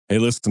Hey,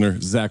 listener,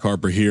 Zach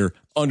Harper here.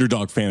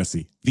 Underdog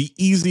Fantasy, the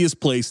easiest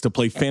place to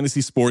play fantasy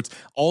sports.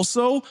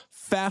 Also,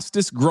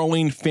 fastest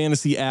growing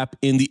fantasy app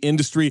in the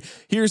industry.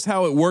 Here's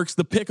how it works.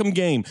 The Pick'em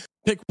game.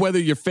 Pick whether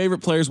your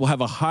favorite players will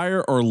have a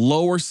higher or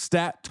lower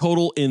stat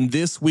total in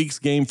this week's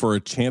game for a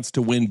chance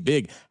to win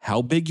big.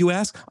 How big, you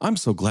ask? I'm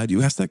so glad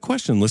you asked that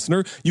question,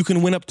 listener. You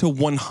can win up to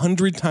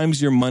 100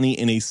 times your money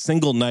in a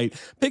single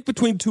night. Pick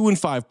between 2 and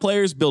 5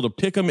 players. Build a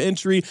Pick'em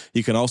entry.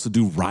 You can also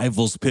do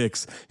rivals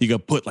picks. You can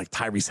put like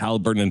Tyrese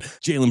Halliburton and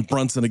Jalen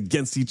Brunson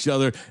against each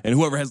other, and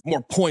whoever has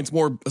more points,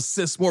 more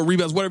assists, more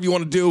rebounds, whatever you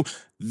want to do,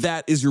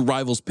 that is your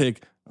rivals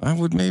pick. I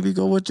would maybe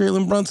go with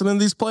Jalen Brunson in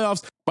these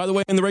playoffs. By the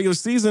way, in the regular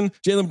season,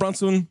 Jalen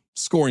Brunson,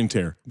 scoring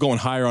tear, going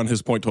higher on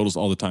his point totals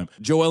all the time.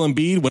 Joel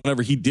Embiid,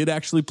 whenever he did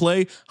actually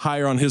play,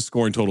 higher on his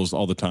scoring totals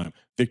all the time.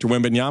 Victor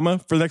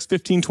Wembanyama, for the next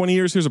 15, 20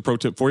 years, here's a pro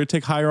tip for you.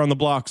 Take higher on the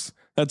blocks.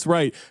 That's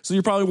right. So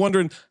you're probably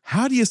wondering,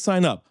 how do you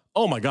sign up?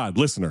 Oh my God,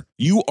 listener,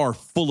 you are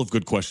full of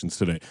good questions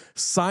today.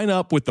 Sign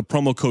up with the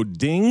promo code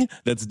DING,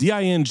 that's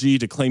D-I-N-G,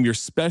 to claim your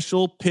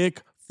special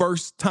pick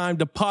first time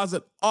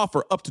deposit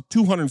offer up to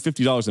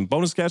 $250 in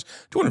bonus cash.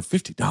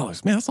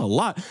 $250, man, that's a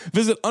lot.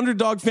 Visit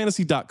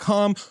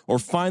underdogfantasy.com or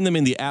find them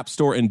in the App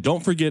Store. And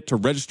don't forget to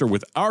register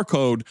with our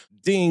code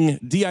DING,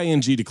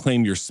 D-I-N-G, to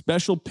claim your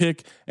special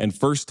pick and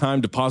first time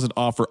deposit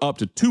offer up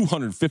to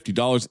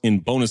 $250 in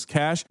bonus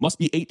cash. Must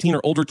be 18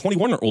 or older,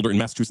 21 or older in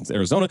Massachusetts,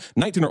 Arizona,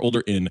 19 or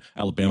older in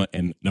Alabama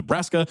and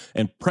Nebraska,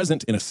 and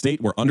present in a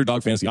state where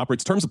Underdog Fantasy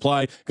operates. Terms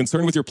apply.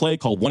 Concerned with your play,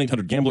 call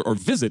 1-800-GAMBLER or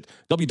visit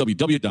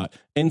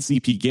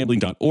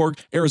www.ncpgambling.org.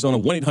 Arizona,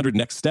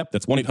 1-800-NEXT-STEP.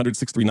 That's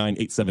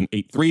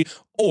 1-800-639-8783.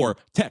 Or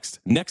text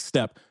NEXT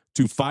STEP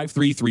to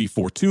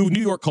 53342.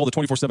 New York, call the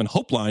 24/7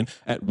 Hope line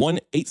at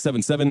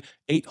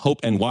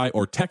 1-877-8-HOPE-NY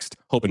or text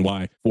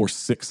HOPE-NY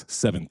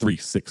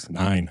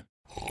 467-369.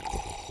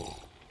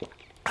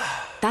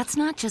 That's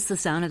not just the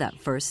sound of that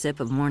first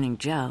sip of Morning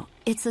Joe.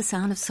 It's the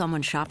sound of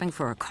someone shopping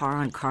for a car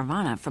on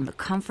Carvana from the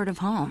comfort of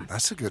home.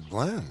 That's a good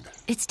blend.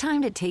 It's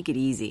time to take it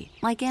easy,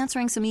 like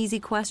answering some easy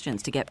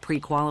questions to get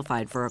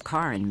pre-qualified for a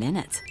car in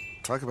minutes.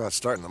 Talk about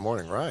starting the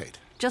morning right.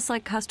 Just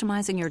like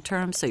customizing your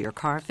terms so your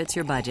car fits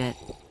your budget.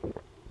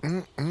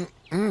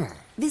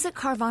 Visit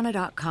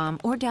Carvana.com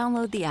or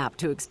download the app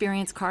to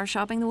experience car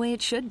shopping the way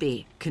it should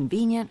be.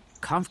 Convenient,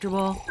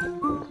 comfortable.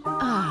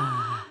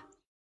 Ah.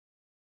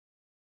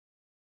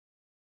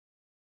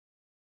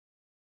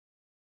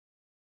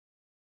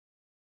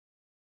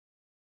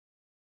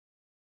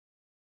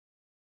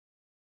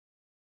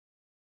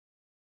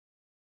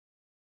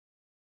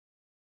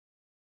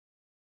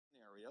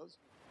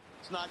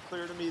 It's not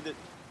clear to me that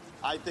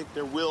I think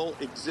there will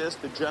exist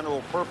a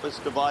general purpose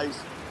device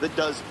that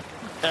does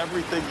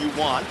everything you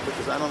want,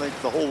 because I don't think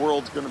the whole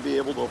world's going to be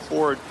able to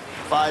afford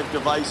 5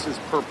 devices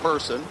per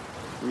person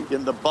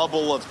in the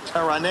bubble of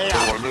Terranea.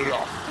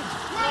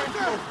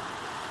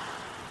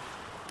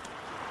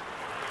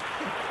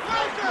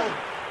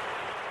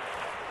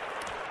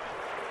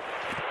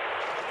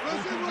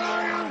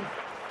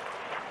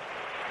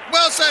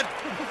 Wilson!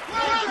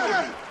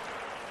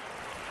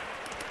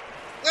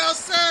 Wilson!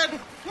 Wilson!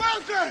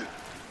 Wilson!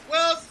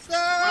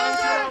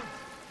 Wilson!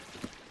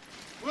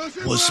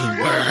 Wilson! Wilson,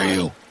 where are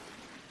you?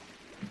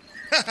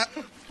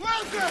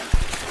 Wilson!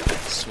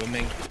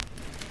 Swimming.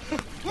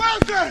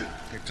 Wilson!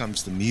 Here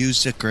comes the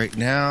music right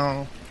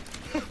now.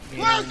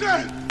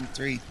 Wilson!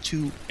 3,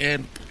 2,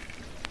 and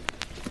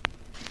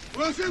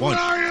Wilson, 1. where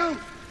are you?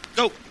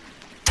 Go!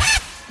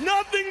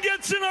 Nothing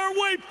gets in our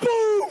way.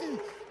 Boom!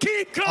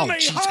 Keep coming. Oh,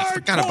 jeez, I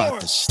forgot about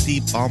the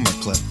Steve Ballmer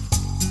clip.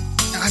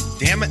 God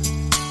damn it.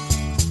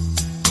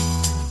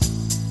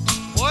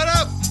 What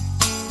up?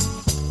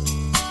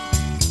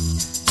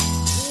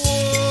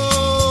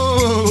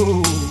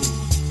 Whoa!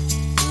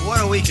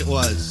 What a week it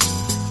was.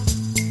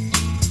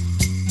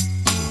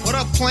 What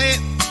up,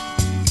 plant?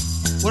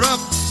 What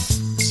up,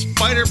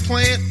 spider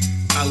plant?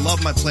 I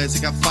love my plants.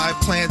 I got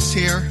 5 plants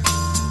here.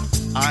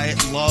 I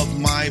love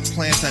my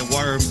plants. I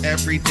water them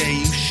every day.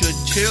 You should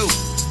too.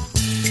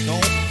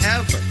 Don't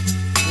ever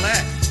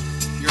let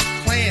your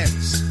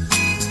plants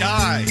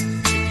die.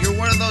 If you're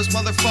one of those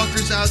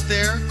motherfuckers out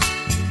there,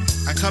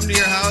 I come to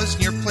your house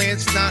and your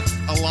plant's not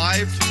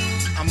alive,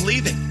 I'm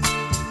leaving.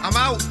 I'm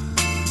out.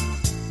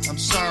 I'm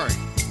sorry.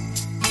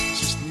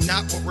 It's just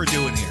not what we're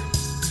doing here.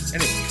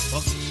 Anyway,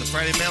 welcome to the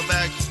Friday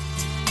Mailbag.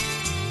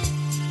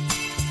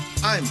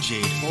 I'm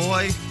Jade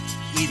Hoy.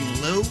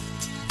 Eden Lou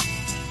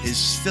is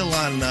still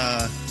on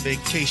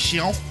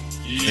vacation.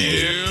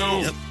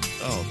 Yep.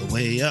 Oh, the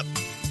way up.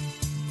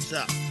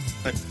 So,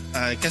 but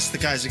I guess the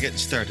guys are getting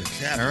started.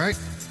 Yeah, all right?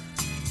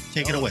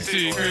 Take it away.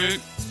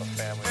 Secret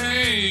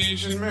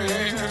Asian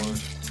man.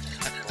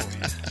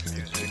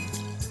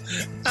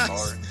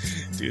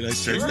 Dude, I You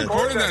started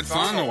recorded that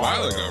song a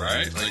while ago,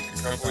 right? Like a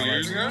couple of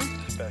years ago?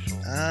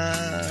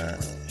 at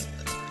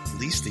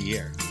least a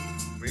year.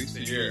 At least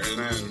a year. And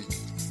then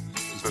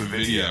the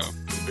video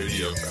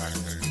back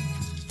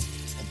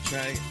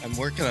there. I'm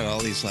working on all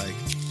these like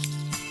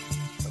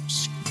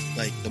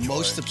the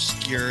most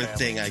obscure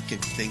thing I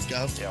could think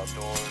of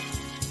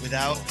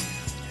without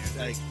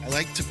like I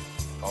like to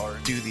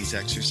do these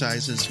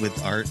exercises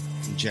with art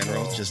in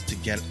general, just to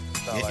get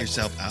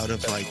yourself out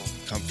of like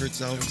comfort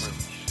zones.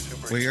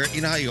 Where you're,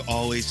 you know how you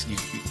always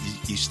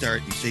you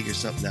start, you figure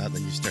something out,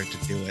 then you start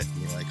to do it,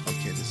 and you're like,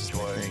 okay, this is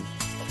my thing.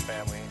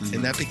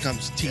 And that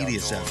becomes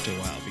tedious after a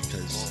while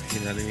because,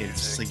 you know what I mean?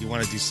 It's just like you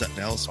want to do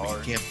something else, but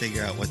you can't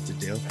figure out what to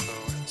do.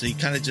 So you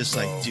kind of just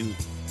like do,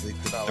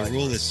 the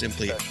rule is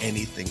simply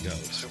anything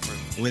goes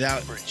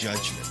without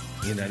judgment.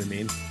 You know what I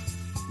mean?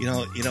 You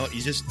know,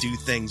 you just do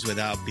things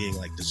without being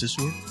like, does this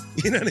work?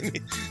 You know what I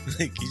mean?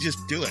 Like you just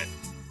do it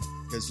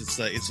because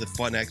it's a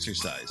fun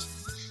exercise.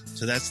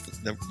 So that's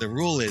the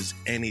rule is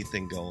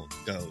anything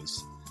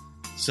goes.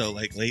 So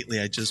like lately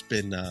I just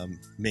been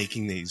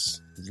making these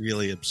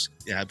really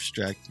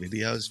abstract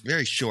videos,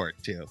 very short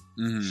too.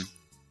 Mm-hmm.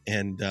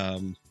 And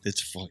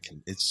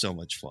it's so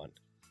much fun.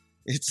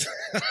 It's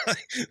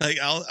like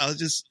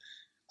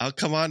I'll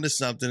come on to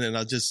something and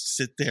I'll just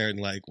sit there and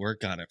like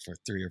work on it for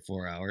 3 or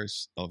 4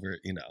 hours over,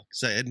 you know,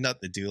 because I had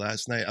nothing to do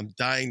last night.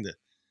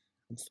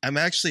 I'm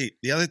actually,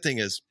 the other thing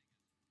is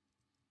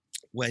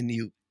when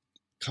you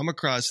come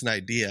across an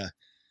idea,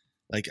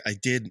 like I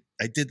did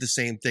the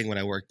same thing when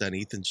I worked on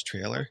Ethan's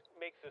trailer.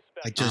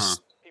 I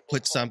just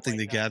put something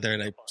together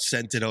and I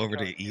sent it over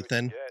to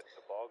Ethan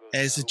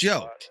as a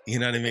joke. You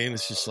know what I mean?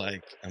 It's just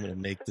like, I'm going to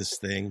make this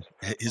thing.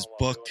 His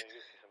book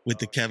with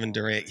the Kevin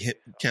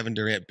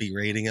Durant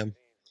berating him.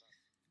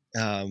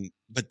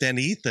 But then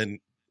Ethan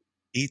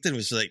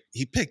was like,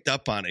 he picked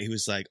up on it. He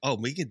was like, oh,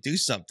 we could do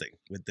something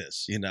with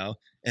this, you know?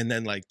 And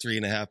then like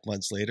 3.5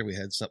 months later, we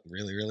had something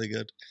really, really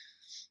good.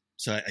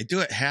 So I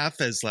do it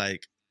half as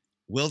like,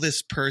 will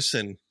this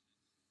person,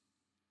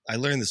 I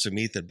learned this from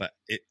Ethan, but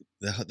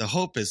the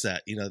hope is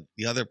that, you know,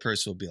 the other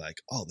person will be like,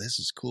 oh, this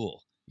is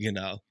cool. You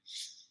know,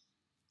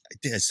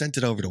 I sent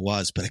it over to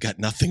Woz, but I got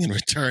nothing in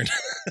return.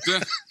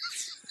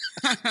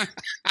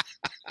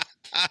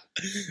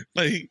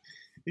 But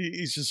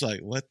he's just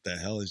like, what the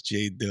hell is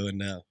Jade doing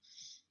now?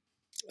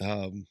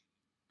 I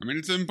mean,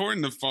 it's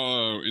important to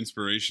follow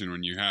inspiration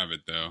when you have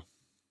it, though.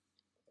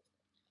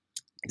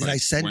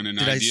 When an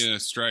idea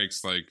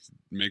strikes, like,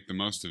 make the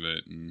most of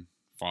it and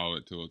follow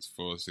it to its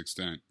fullest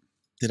extent.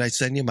 Did I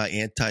send you my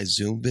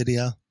anti-Zoom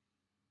video?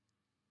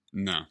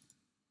 No.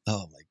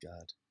 Oh, my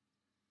God.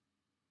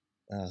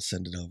 I'll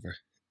send it over.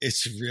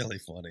 It's really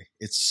funny.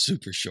 It's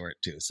super short,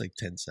 too. It's like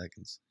 10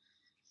 seconds.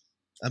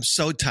 I'm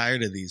so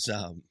tired of these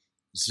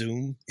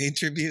Zoom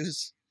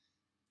interviews.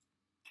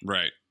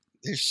 Right.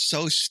 They're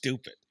so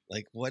stupid.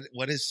 Like, what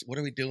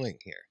are we doing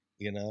here?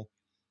 You know?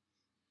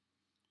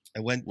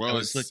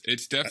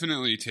 It's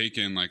definitely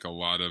taken like a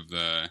lot of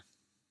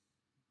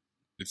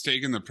it's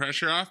taken the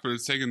pressure off, but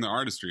it's taken the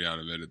artistry out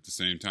of it at the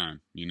same time,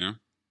 you know?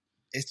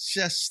 It's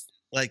just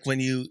like when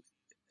you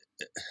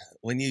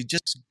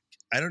just,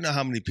 I don't know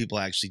how many people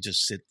actually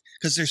just sit,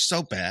 because they're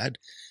so bad,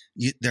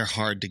 they're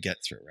hard to get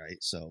through, right?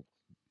 So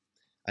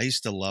I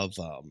used to love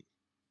the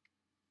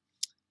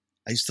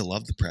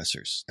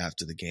pressers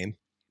after the game.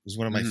 It was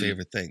one of my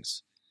favorite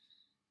things.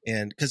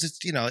 And because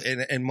it's, you know,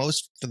 and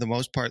for the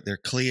most part, they're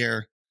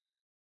clear.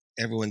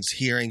 Everyone's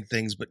hearing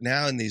things. But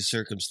now in these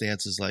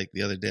circumstances, like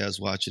the other day, I was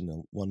watching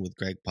the one with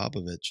Greg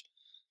Popovich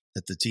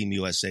at the Team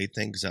USA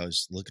thing because I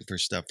was looking for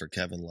stuff for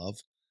Kevin Love.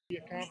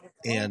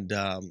 And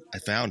I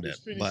found it.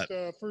 But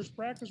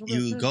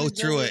you go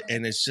through it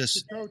and it's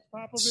just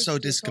so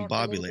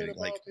discombobulating.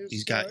 Like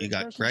you got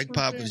Greg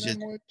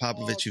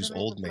Popovich, who's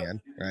old man,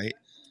 right?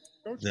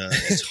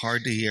 It's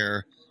hard to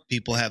hear.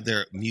 People have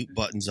their mute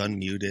buttons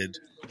unmuted.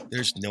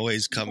 There's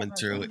noise coming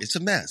through. It's a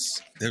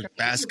mess. There's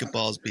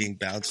basketballs being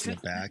bounced in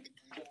the back.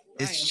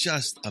 It's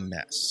just a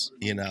mess,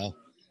 you know?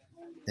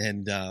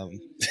 And so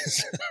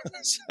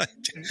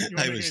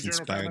I was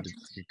inspired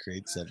to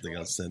create something.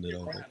 I'll send it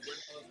over.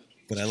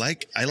 But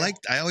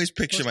I always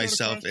picture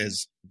myself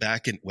as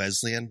back in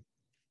Wesleyan.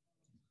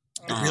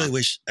 I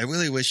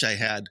really wish I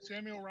had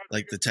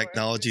like the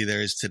technology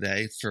there is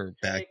today for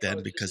back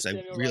then, because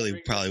I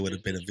really probably would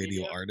have been a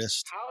video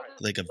artist,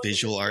 like a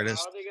visual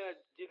artist.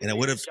 And I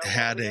would have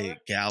had a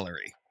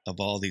gallery of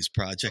all these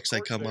projects I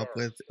come up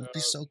with. It would be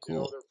so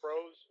cool.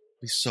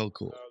 It'd be so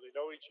cool.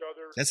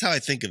 That's how I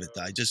think of it,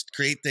 though. I just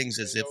create things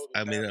as if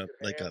I'm in a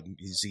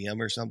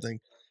museum or something.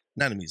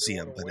 Not a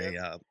museum, but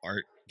a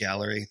art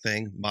gallery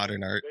thing,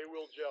 modern art.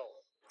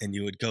 And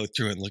you would go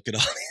through and look at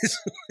all these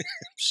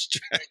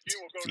abstract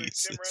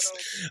pieces.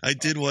 I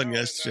did one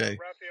yesterday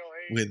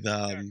with,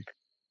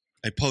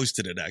 I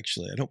posted it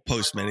actually. I don't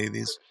post many of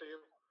these.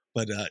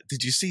 But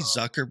did you see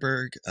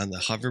Zuckerberg on the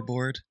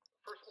hoverboard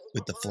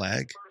with the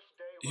flag?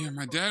 Yeah,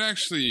 my dad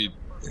actually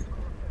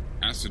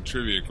asked a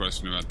trivia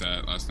question about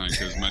that last night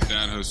because my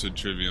dad hosted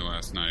trivia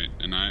last night,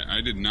 and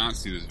I did not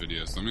see this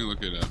video, so let me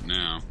look it up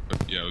now.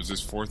 But yeah, it was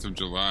this 4th of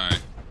July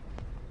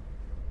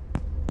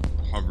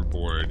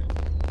hoverboard.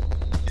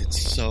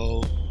 It's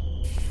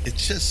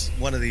just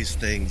one of these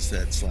things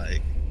that's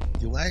like,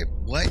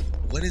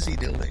 what is he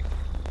doing?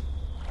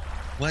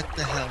 What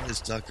the hell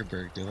is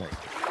Zuckerberg doing?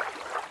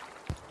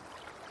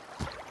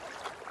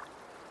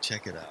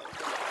 Check it out.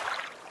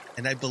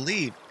 And I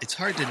believe, it's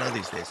hard to know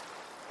these days,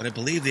 but I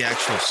believe the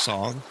actual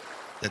song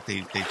that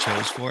they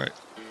chose for it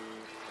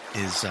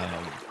is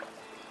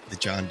the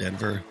John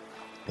Denver,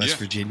 West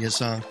Virginia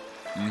song.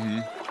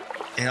 Mm-hmm.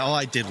 And all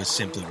I did was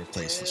simply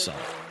replace the song.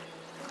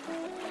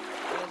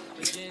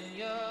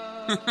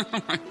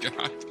 Oh my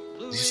God.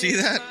 Did you see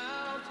that?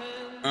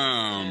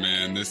 Oh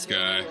man, this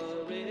guy.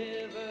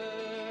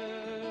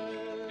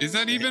 Is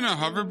that even a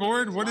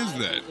hoverboard? What is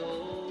that?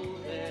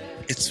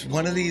 It's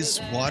one of these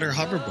water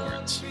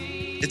hoverboards.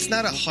 It's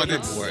not a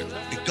hoverboard.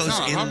 It goes It's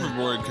not in a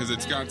hoverboard because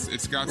it's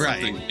got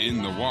Right. something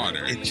in the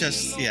water. It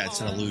just it's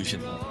an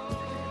illusion. Oh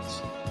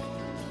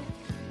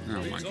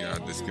my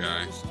God, this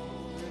guy.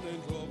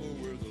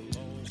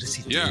 What is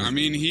he doing? Yeah, I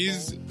mean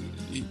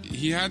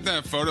he had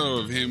that photo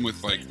of him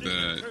with like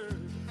the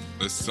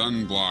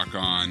sunblock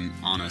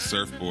on a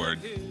surfboard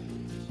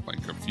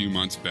like a few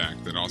months back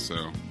that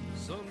also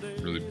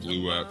really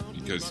blew up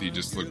because he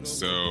just looked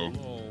so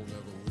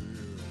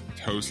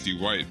toasty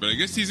white. But I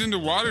guess he's into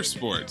water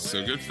sports,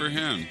 so good for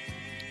him.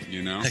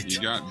 You know, you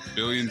got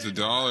billions of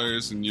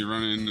dollars and you're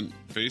running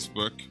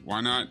Facebook.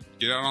 Why not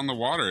get out on the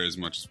water as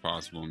much as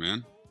possible,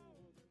 man?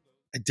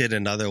 I did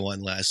another one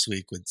last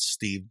week with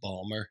Steve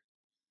Ballmer.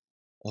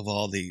 Of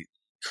all the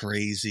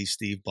crazy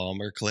Steve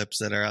Ballmer clips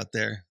that are out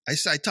there, I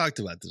talked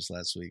about this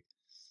last week,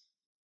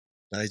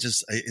 but it's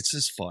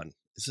just fun.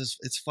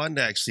 It's fun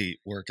to actually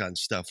work on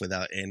stuff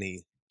without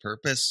any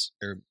purpose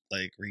or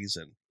like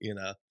reason, you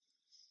know,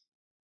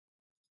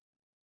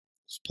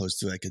 as opposed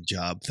to like a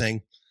job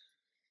thing.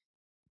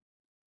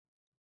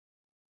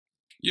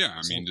 Yeah,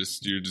 I mean,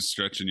 you're just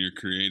stretching your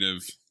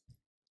creative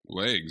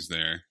legs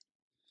there.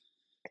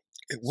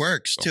 It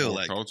works The too. whole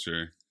Like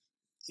culture.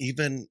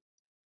 even,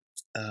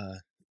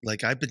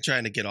 like I've been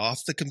trying to get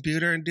off the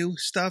computer and do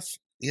stuff,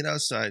 you know,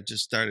 so I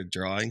just started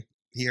drawing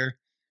here,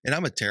 and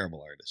I'm a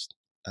terrible artist.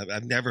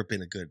 I've never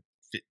been a good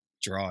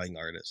drawing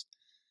artist,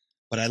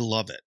 but I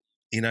love it.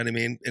 You know what I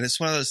mean? And it's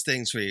one of those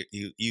things where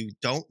you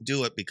don't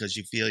do it because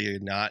you feel you're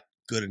not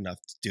good enough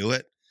to do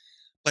it.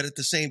 But at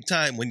the same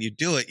time, when you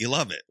do it, you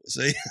love it.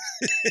 So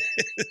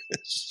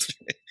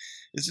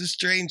it's a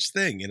strange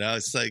thing, you know?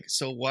 It's like,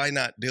 so why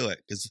not do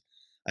it? Because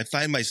I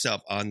find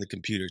myself on the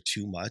computer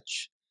too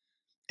much.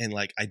 And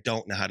like, I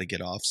don't know how to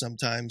get off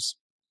sometimes.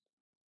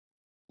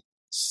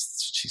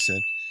 That's what she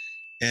said.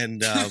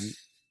 And,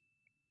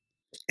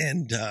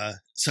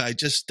 so I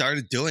just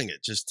started doing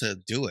it just to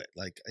do it.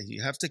 Like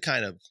you have to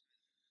kind of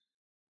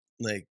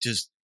like,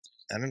 just,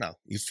 I don't know,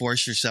 you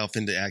force yourself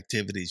into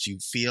activities you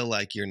feel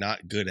like you're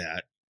not good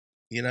at,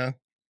 you know,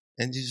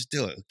 and you just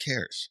do it. Who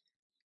cares?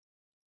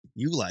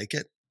 You like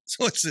it.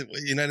 So it's,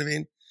 you know what I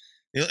mean?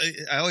 You know,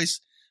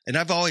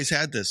 I've always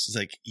had this. It's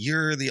like,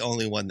 you're the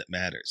only one that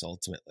matters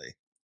ultimately.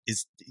 It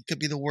could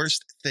be the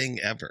worst thing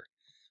ever,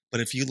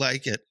 but if you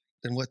like it,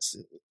 then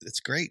it's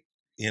great.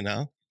 You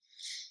know,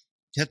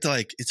 you have to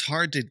like, it's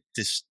hard to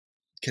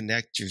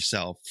disconnect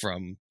yourself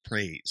from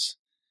praise.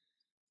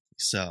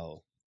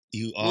 So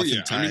you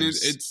oftentimes, I mean,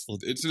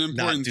 it's an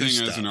important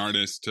thing as an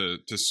artist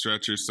to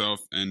stretch yourself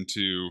and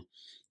to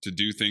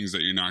do things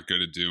that you're not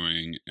good at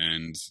doing,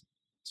 and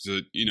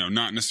to, you know,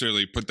 not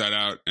necessarily put that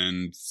out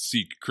and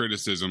seek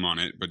criticism on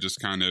it, but just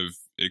kind of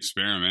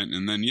experiment.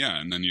 And then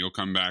you'll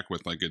come back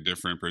with like a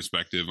different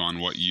perspective on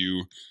what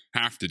you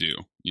have to do,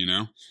 you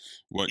know,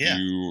 what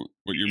your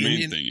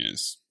main thing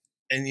is.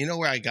 And you know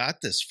where I got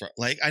this from?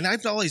 Like, and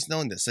I've always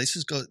known this.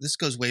 This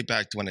goes way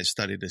back to when I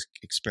studied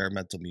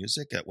experimental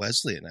music at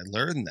Wesleyan. I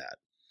learned that.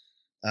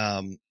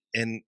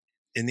 And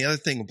the other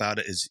thing about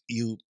it is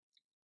you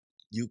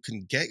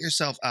can get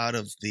yourself out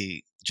of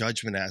the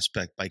judgment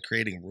aspect by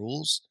creating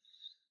rules.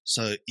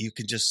 So you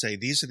can just say,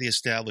 these are the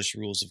established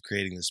rules of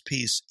creating this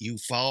piece. You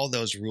follow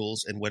those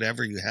rules, and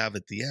whatever you have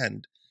at the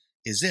end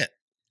is it.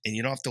 And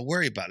you don't have to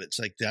worry about it. It's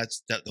like,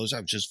 those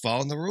are just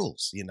following the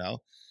rules, you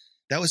know?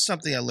 That was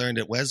something I learned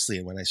at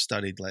Wesleyan when I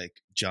studied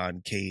like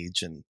John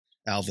Cage and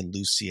Alvin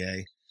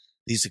Lucier,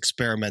 these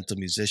experimental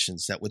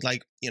musicians that would,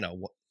 like, you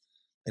know,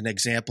 an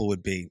example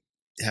would be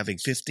having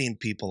 15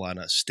 people on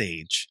a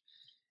stage,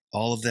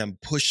 all of them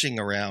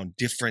pushing around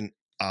different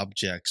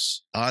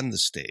objects on the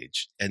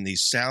stage, and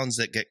these sounds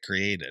that get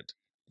created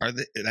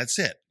that's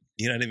it.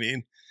 You know what I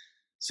mean?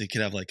 So you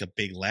could have like a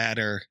big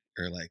ladder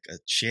or like a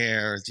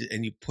chair,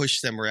 and you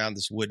push them around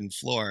this wooden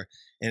floor,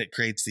 and it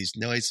creates these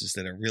noises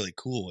that are really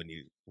cool when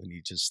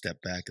you just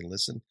step back and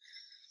listen.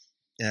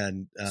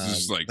 And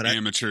this is like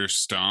amateur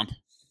stomp.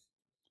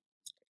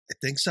 I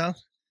think so.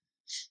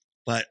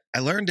 But I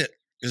learned it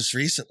just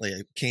recently.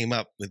 I came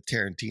up with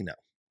Tarantino,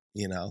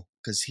 you know,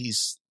 because he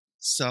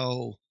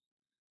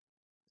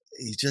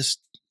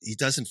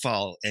doesn't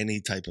follow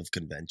any type of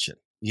convention,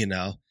 you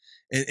know.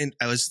 And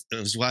I was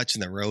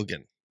watching the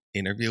Rogan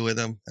interview with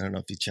him. I don't know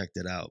if you checked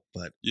it out,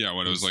 but yeah,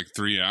 it was like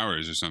 3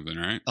 hours or something,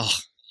 right? Oh,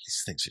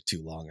 these things are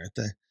too long, aren't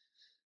they?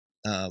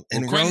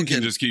 And Rogan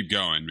can just keep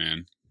going,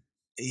 man.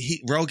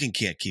 Rogan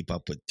can't keep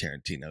up with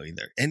Tarantino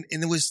either, and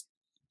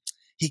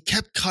he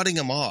kept cutting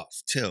him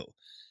off too,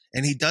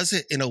 and he does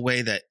it in a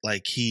way that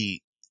like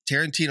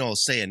Tarantino will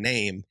say a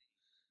name,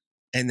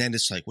 And then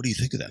it's like, what do you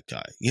think of that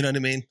guy? You know what I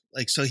mean?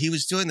 Like, so he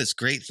was doing this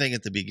great thing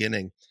at the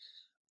beginning.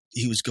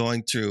 He was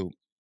going through,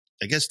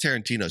 I guess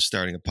Tarantino's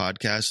starting a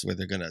podcast where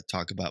they're going to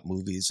talk about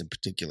movies in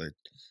particular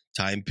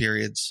time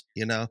periods,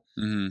 you know?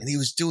 Mm-hmm. And he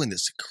was doing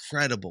this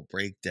incredible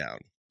breakdown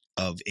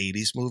of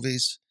 80s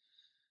movies.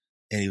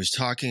 And he was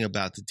talking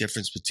about the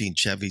difference between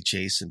Chevy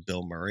Chase and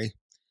Bill Murray.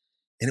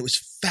 And it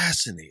was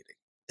fascinating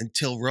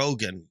until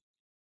Rogan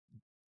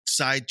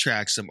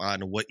sidetracks him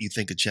on what you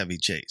think of Chevy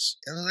Chase.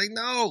 And I was like,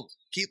 no,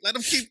 let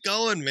him keep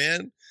going,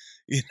 man.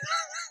 You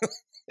know?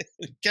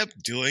 He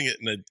kept doing it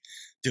and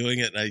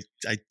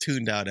I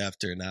tuned out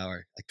after an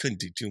hour. I couldn't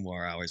do 2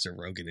 more hours of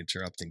Rogan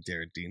interrupting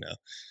Tarantino.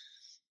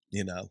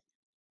 You know,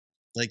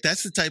 like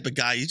that's the type of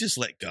guy you just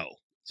let go.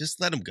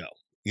 Just let him go.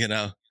 You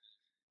know,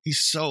 he's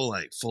so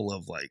like full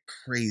of like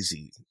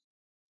crazy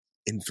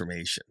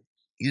information.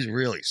 He's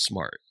really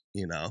smart,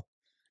 you know,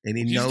 and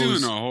he's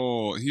doing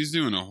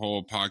a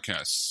whole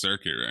podcast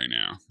circuit right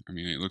now. I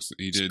mean,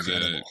 he did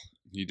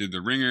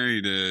the Ringer.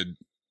 He did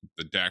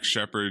the Dax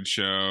Shepard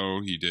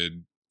show. He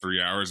did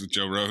 3 hours with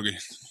Joe Rogan.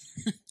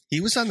 He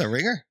was on the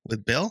Ringer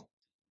with Bill.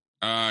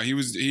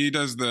 He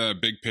does the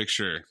Big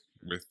Picture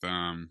with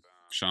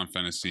Sean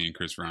Fennessy and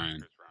Chris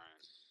Ryan.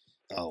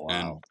 Oh wow!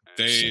 And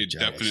they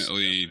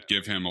definitely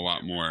give him a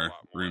lot more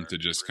room to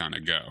just kind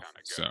of go.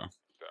 So,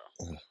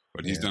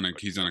 but he's done a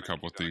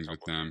couple things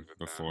with them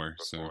before.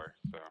 So,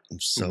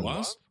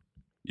 Was?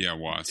 Yeah,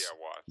 Was.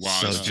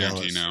 So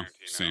Tarantino,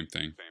 same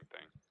thing.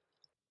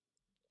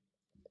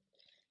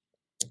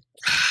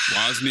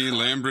 Wozny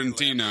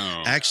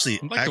Lambrantino. Actually,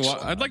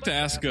 I'd like to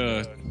ask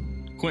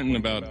Quentin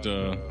about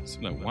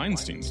some of that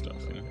Weinstein stuff.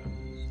 You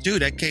know?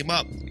 Dude, that came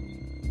up.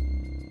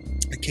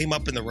 It came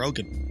up in the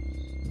Rogan,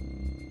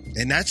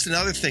 and that's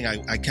another thing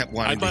I kept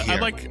wanting to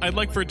hear. I'd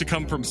like for it to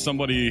come from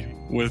somebody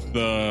with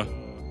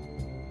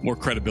more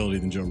credibility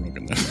than Joe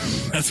Rogan.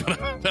 That's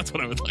what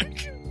I would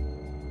like.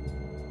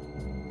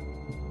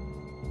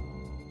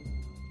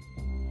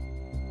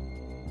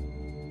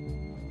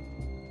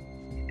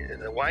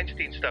 The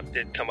Weinstein stuff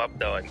did come up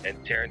though,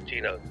 and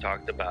Tarantino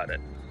talked about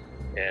it,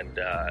 and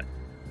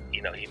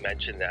you know, he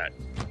mentioned that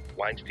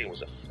Weinstein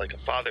was like a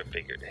father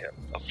figure to him,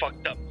 a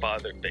fucked up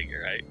father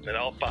figure, right? But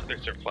all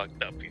fathers are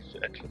fucked up, he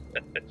said.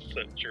 That's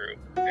so true.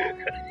 And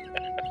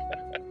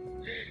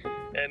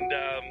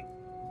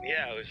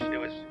yeah, it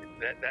was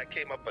that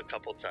came up a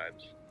couple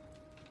times.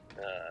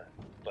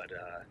 But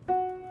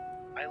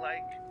I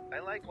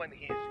like when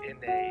he's in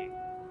a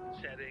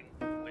setting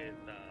with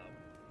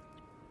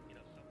you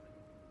know,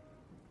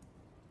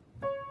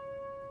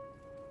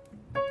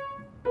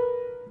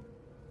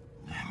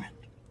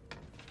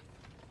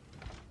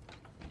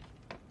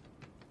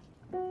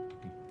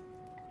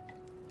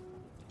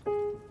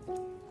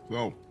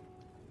 So,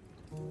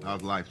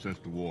 how's life since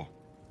the war?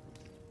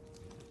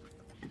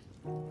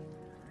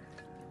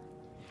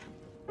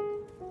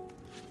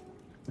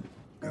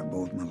 Got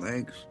both my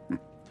legs,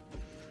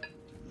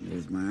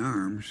 both my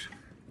arms.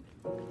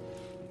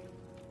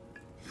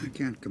 I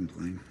can't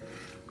complain.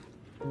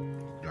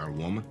 Got a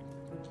woman?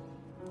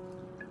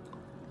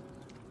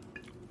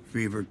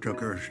 Fever took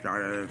her,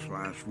 started this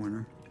last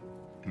winter.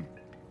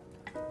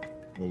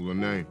 What was her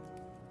name?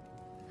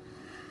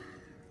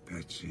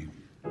 Betsy.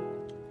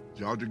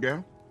 Georgia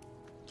gal?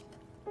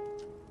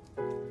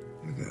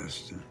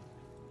 Augusta.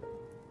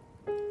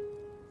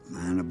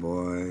 Atlanta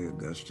boy,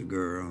 Augusta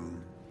girl.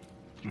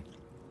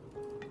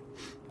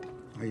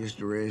 I used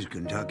to raise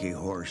Kentucky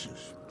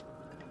horses.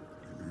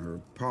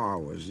 Her pa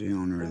was the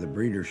owner of the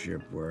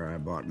breedership where I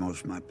bought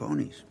most of my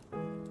ponies. Oh,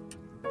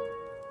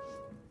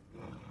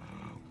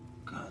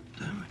 God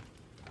damn it.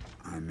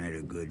 I made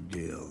a good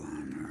deal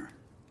on her.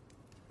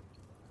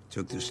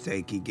 Took the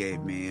stake he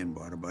gave me and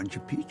bought a bunch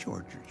of peach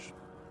orchards.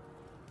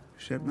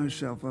 Set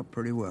myself up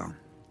pretty well.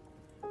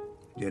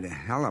 Did a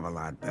hell of a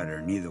lot better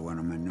than either one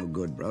of my no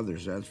good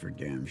brothers, that's for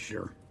damn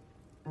sure.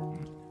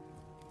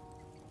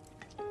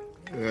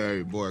 Yeah,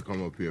 your boy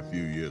come up here a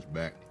few years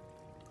back.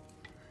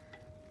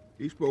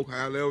 He spoke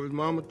highly of his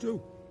mama, too.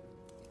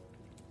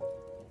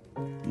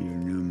 You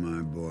knew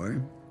my boy?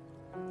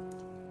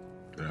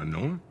 Did I know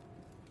him?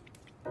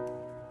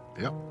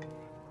 Yep.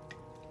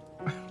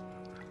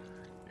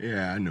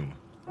 Yeah, I knew him.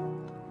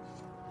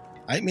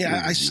 I mean,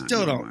 I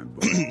still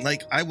don't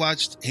like. I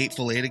watched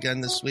Hateful Eight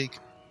again this week.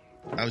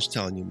 I was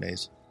telling you,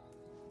 Maze,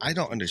 I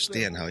don't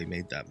understand how he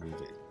made that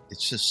movie.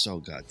 It's just so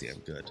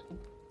goddamn good.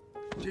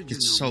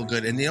 It's so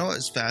good, and you know what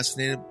is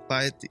fascinated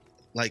by it?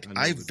 Like,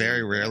 I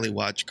very rarely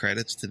watch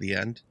credits to the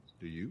end.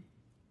 Do you?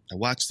 I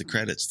watch the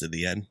credits to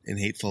the end in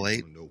Hateful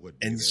Eight, and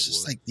it's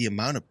just like the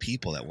amount of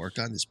people that work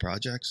on these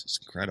projects is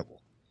incredible.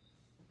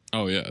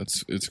 Oh yeah,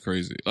 it's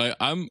crazy.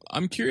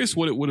 I'm curious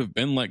what it would have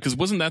been like, because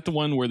wasn't that the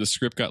one where the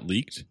script got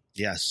leaked?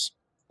 Yes.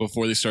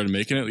 Before they started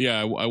making it, yeah.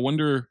 I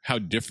wonder how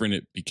different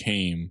it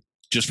became,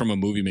 just from a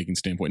movie making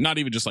standpoint. Not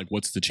even just like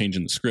what's the change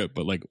in the script,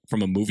 but like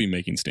from a movie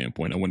making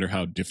standpoint, I wonder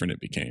how different it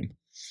became.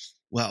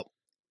 Well,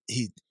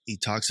 he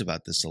talks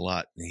about this a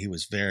lot, and he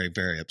was very,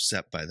 very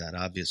upset by that,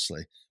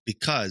 obviously,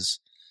 because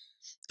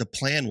his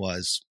plan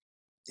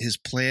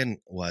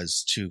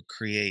was to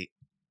create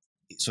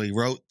so he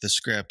wrote the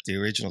script, the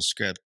original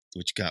script,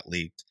 which got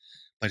leaked.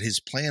 But his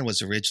plan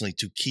was originally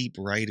to keep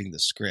writing the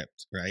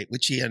script, right?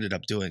 Which he ended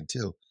up doing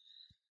too.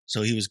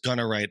 So he was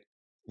gonna write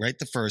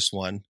the first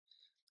one,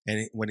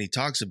 and when he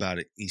talks about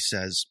it, he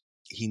says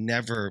he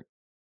never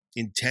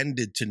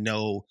intended to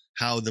know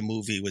how the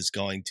movie was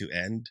going to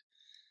end.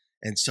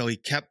 And so he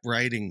kept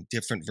writing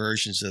different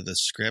versions of the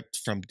script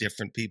from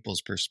different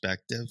people's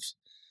perspectives,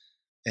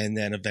 and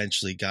then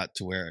eventually got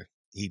to where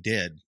he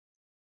did.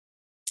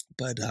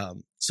 But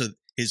so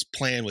his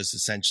plan was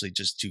essentially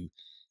just to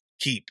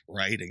keep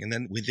writing. And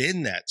then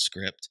within that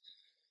script,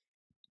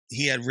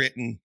 he had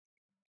written,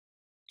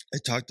 I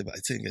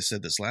think I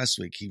said this last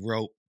week, he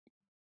wrote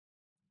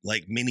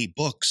like mini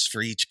books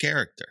for each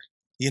character,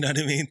 you know what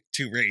I mean,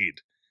 to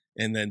read.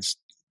 And then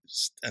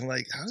I'm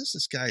like, how does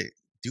this guy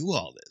do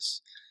all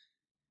this?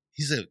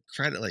 He's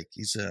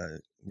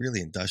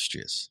really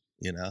industrious,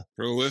 you know?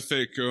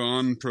 Prolific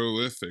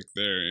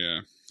there,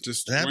 yeah.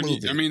 Just that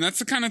movie. I mean, that's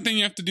the kind of thing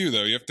you have to do,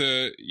 though. You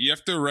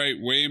have to write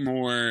way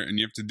more, and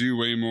you have to do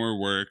way more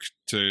work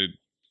to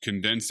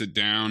condense it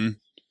down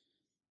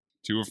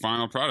to a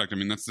final product. I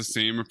mean, that's the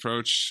same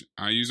approach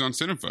I use on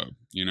Cinephobe,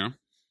 you know?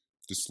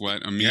 Just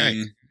let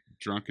Amin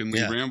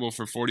drunkenly ramble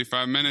for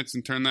 45 minutes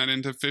and turn that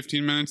into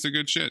 15 minutes of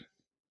good shit.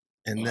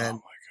 And then,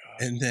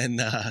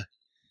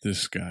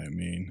 this guy,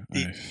 Amin.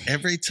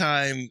 Every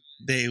time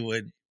they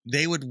would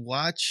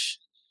watch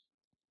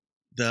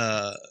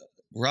the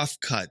rough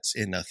cuts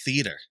in a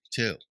theater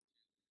too.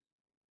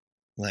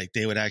 Like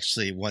they would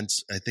actually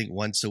once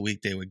a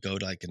week they would go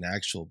to like an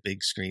actual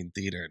big screen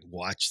theater and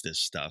watch this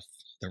stuff,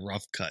 the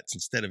rough cuts,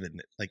 instead of it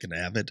like an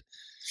Avid.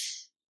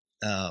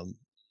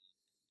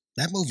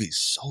 That movie's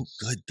so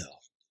good though.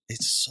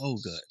 It's so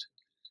good.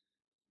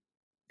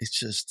 It's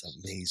just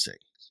amazing.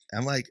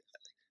 I'm like,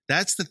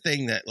 that's the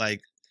thing that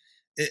like,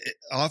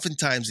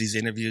 oftentimes these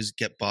interviews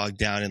get bogged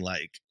down in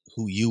like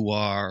who you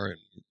are and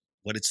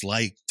what it's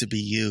like to be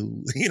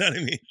you. You know what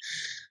I mean?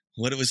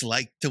 What it was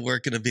like to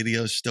work in a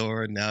video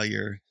store and now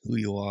you're who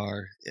you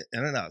are.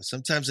 I don't know.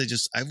 Sometimes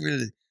I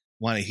really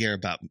want to hear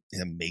about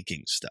him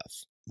making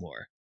stuff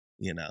more,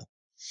 you know?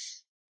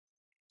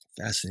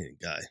 Fascinating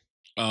guy.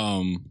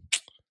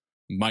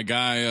 My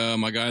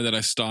guy that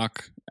I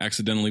stalk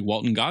accidentally,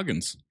 Walton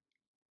Goggins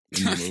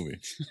in the movie.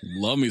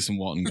 Love me some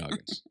Walton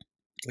Goggins.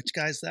 Which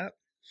guy's that?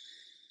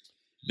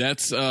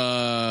 That's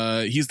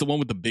he's the one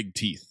with the big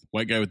teeth.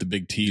 White guy with the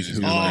big teeth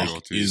who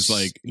is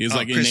Chris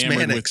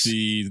enamored Mannix.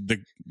 with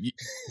the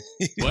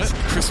what?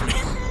 Chris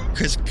Mannix.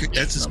 Chris,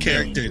 that's his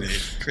character name.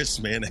 Chris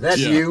Mannix.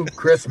 That's you,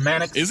 Chris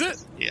Mannix? Is it?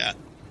 Yeah.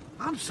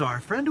 I'm sorry,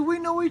 friend. Do we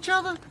know each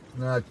other?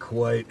 Not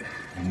quite.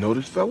 You know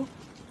this fella?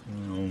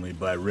 Only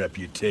by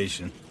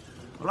reputation.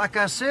 Well, like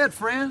I said,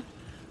 friend,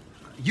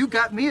 you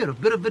got me at a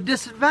bit of a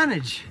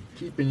disadvantage.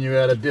 Keeping you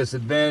at a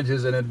disadvantage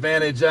is an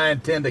advantage I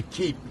intend to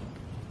keep.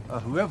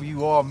 Whoever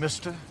you are,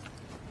 mister,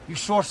 you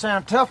sure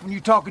sound tough when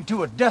you're talking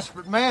to a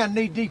desperate man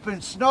knee-deep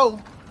in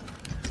snow.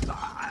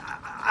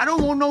 I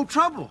don't want no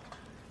trouble.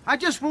 I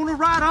just want to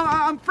ride.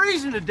 I'm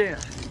freezing to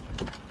death.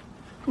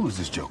 Who is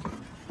this joker?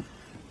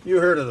 You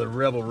heard of the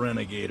rebel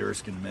renegade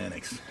Erskine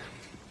Mannix?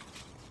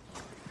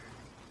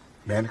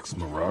 Mannix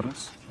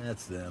Marauders?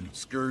 That's them.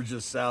 Scourge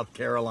of South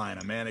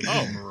Carolina. Mannix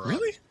Marauders.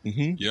 Really?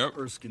 Mm-hmm. Yep.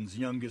 Erskine's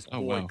youngest boy,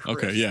 wow. Chris.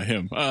 Okay, yeah,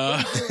 him.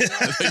 I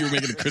thought you were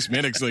making a Chris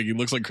Mannix, like he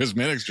looks like Chris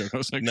Mannix joke. I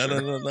was like,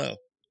 No.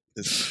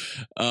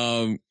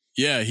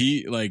 Yeah,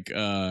 he like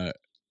I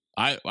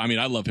mean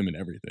I love him in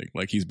everything.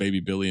 Like he's Baby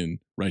Billy in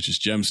Righteous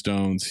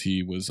Gemstones.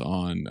 He was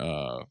on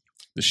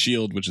The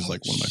Shield, which is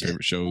like one of my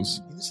favorite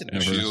shows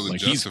ever. Shield and like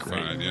Justified,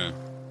 he's great. yeah.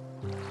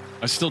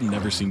 I've still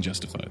never seen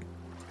Justified.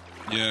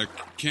 Yeah,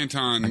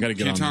 Canton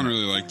on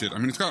really liked it. I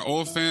mean, it's got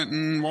Oliphant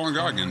and Walton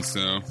Goggins,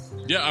 so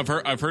yeah, I've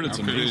heard it's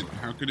amazing.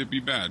 How could it be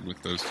bad with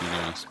those two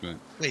guys? But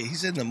wait,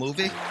 he's in the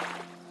movie?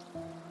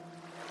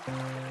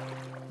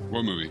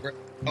 What movie?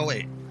 Oh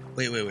wait.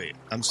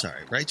 I'm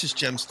sorry. Righteous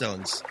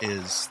Gemstones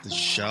is the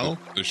show?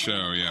 The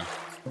show, yeah.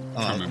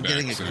 I'm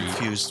getting it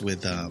confused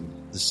with the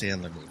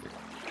Sandler movie.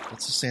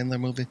 What's the Sandler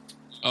movie?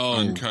 Oh,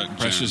 Uncut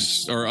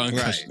Gems. Or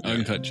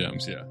Uncut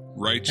Gems, yeah.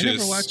 Righteous, I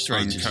never watched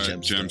Righteous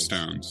Uncut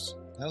Gemstones.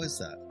 How is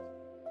that?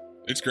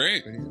 It's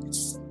great.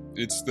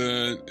 It's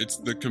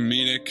the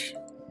comedic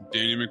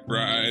Danny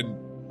McBride.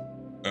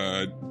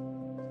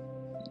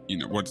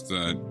 What's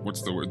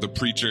the word? The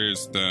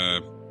preachers,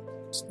 the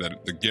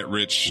get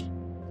rich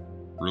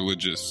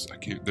religious.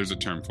 There's a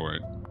term for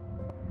it.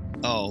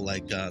 Oh,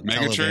 like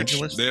mega church.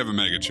 televangelist? They have a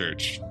mega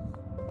church.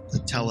 The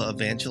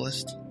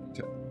televangelist.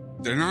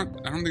 They're not.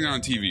 I don't think they're on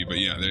TV, but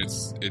yeah,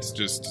 it's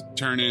just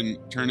turning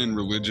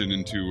religion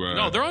into.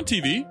 No, they're on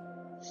TV.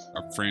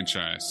 A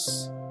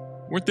franchise.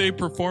 Weren't they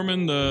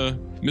performing the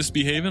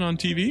Misbehaving on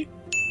TV?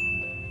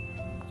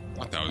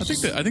 I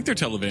think they're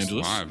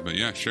televangelists. Live, but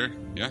yeah, sure,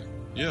 yeah.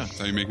 That's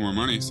how you make more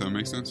money, so it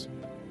makes sense.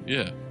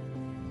 Yeah.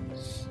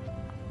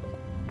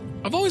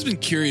 I've always been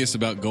curious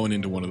about going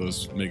into one of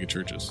those mega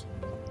churches.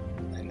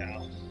 I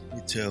know.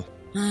 Me too.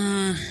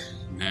 Nah.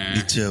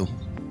 Me too.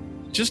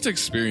 Just to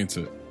experience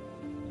it.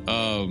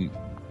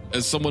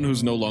 as someone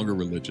who's no longer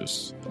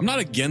religious, I'm not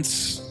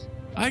against,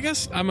 I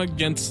guess I'm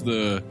against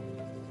the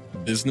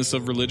business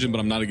of religion, but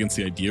I'm not against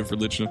the idea of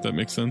religion, if that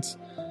makes sense.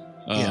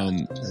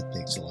 That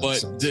makes a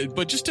lot of sense.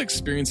 But just to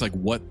experience like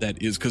what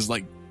that is, because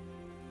like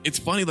it's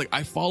funny, like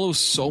I follow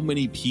so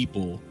many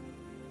people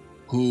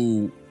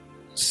who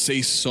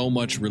say so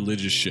much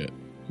religious shit,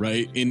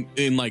 right?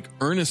 In like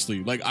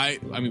earnestly, like I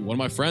mean, one of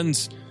my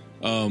friends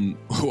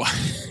who I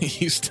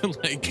used to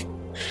like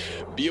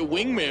be a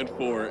wingman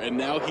for, and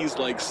now he's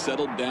like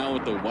settled down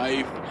with a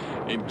wife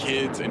and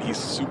kids, and he's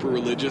super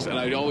religious, and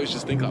I always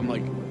just think, I'm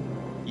like,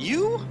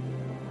 you?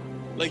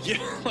 Like, yeah,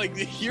 like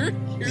you're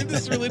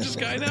this religious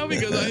guy now,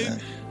 because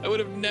I would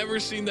have never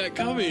seen that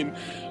coming.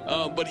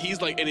 But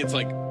he's like, and it's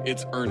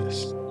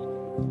earnest.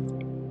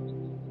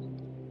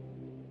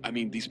 I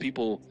mean, these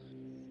people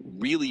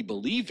really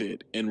believe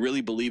it and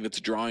really believe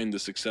it's drawing the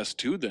success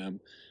to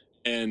them.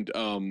 And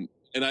I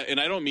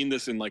don't mean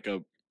this in like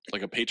a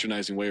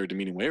patronizing way or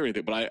demeaning way or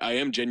anything, but I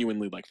am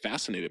genuinely like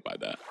fascinated by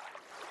that.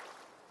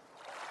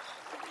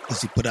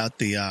 Does he put out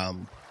the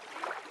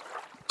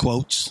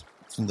quotes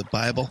from the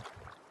Bible?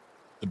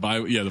 The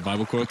Bible, yeah, the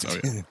Bible quotes. Oh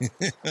yeah,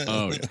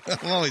 oh yeah.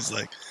 I'm always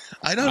like,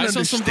 I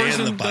understand saw some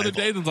person the Bible. The other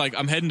day that's like,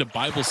 I'm heading to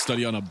Bible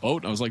study on a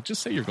boat. And I was like,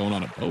 just say you're going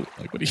on a boat.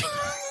 Like, what do you?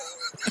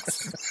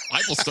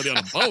 Bible study on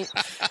a boat?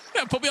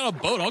 Yeah, put me on a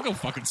boat. I'll go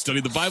fucking study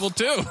the Bible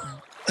too.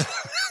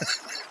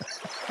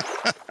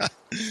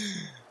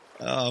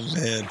 Oh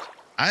man,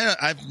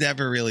 I've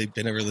never really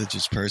been a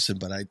religious person,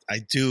 but I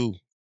do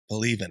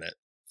believe in it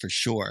for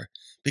sure,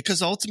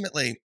 because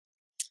ultimately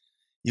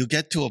you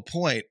get to a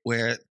point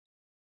where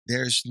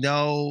there's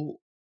nothing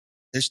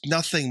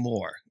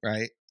more,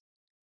 right?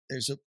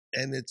 That's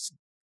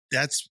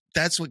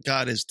what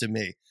God is to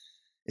me.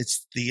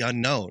 It's the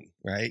unknown,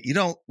 right?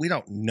 We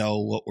don't know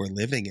what we're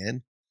living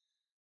in,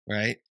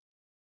 right?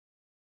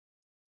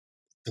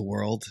 The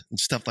world and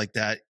stuff like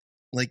that.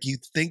 Like you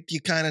think you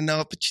kind of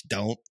know it, but you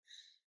don't.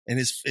 And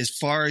as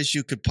far as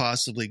you could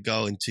possibly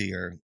go into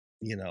your,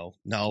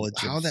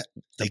 knowledge of the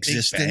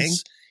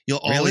existence, you'll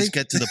always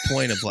get to the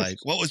point of like,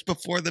 what was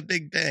before the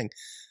Big Bang?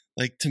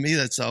 Like, to me,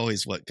 that's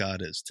always what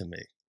God is to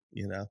me,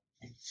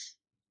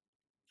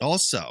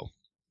 Also,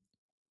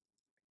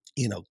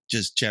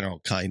 just general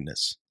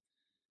kindness.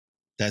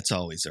 That's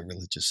always a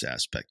religious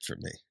aspect for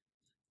me.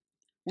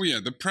 Well, yeah,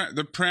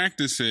 the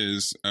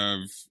practices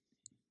of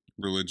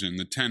religion,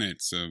 the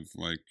tenets of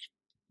like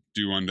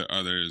do unto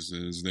others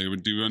as they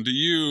would do unto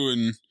you,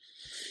 and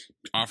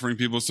offering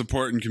people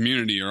support and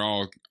community are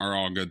all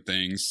good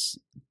things,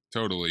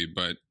 totally.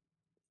 But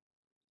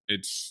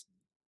it's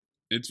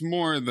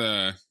more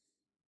the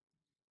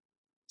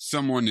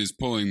someone is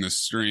pulling the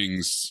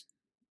strings,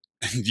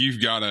 and you've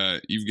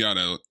gotta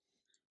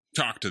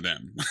talk to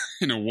them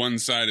in a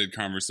one-sided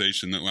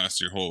conversation that lasts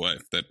your whole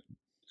life. That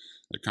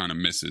kind of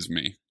misses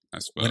me, I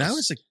suppose.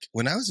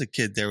 When I was a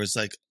kid, there was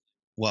like,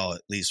 well,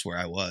 at least where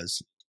I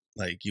was,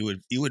 like you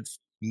would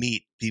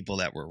meet people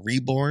that were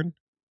reborn,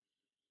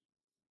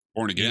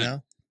 born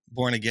again,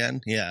 born again,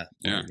 yeah,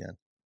 born yeah. again.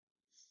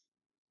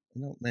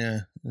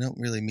 I don't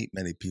really meet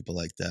many people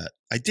like that.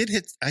 I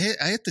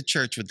hit the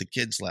church with the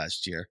kids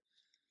last year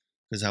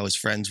because I was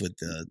friends with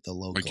the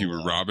local. Like you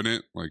were robbing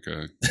it, like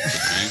a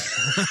bank.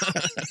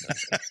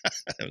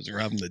 I was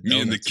robbing the donuts.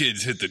 Me and the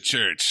kids hit the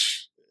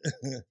church.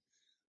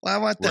 Well, I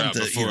want them out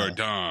to before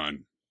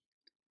dawn.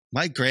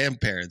 My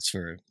grandparents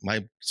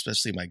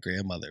especially my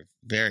grandmother,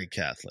 very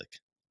Catholic.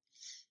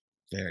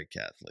 Very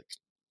Catholic.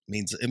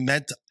 It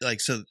meant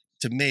like, so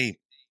to me,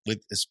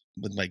 with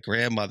my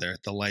grandmother,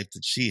 the life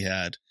that she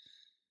had,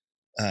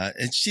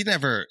 and she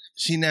never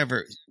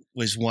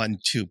was one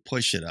to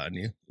push it on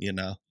you,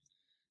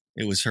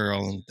 It was her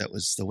own, that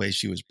was the way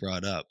she was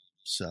brought up.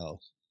 So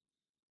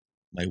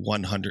my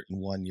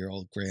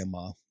 101-year-old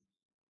grandma,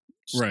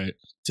 right,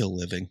 still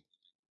living.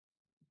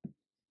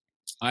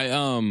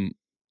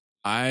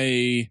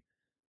 I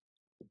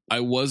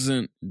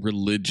wasn't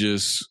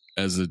religious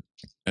as a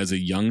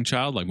young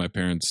child. Like my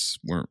parents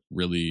weren't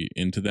really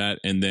into that.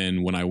 And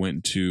then when I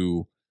went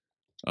to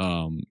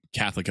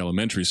Catholic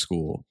elementary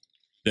school,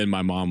 then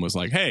my mom was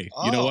like, hey,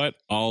 you know what?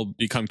 I'll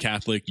become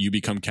Catholic. You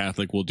become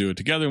Catholic. We'll do it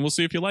together and we'll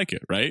see if you like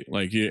it. Right.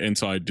 Like, and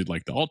so I did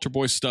like the altar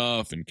boy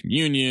stuff and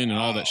communion and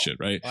all that shit.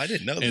 Right. I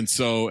didn't know that. And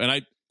so, and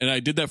I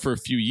did that for a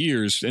few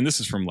years. And this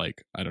is from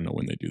like, I don't know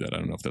when they do that. I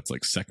don't know if that's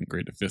like second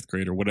grade to fifth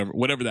grade or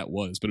whatever that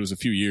was, but it was a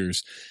few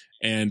years.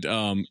 And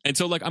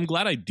so like, I'm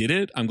glad I did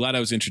it. I'm glad I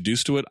was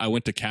introduced to it. I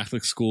went to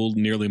Catholic school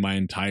nearly my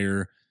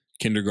entire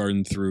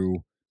kindergarten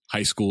through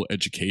high school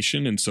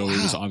education. And so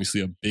it was obviously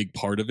a big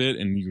part of it.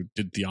 And you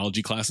did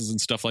theology classes and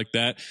stuff like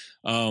that.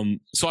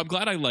 So I'm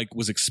glad I like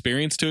was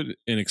experienced to it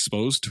and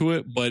exposed to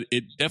it, but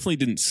it definitely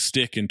didn't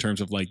stick in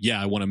terms of like,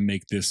 yeah, I want to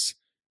make this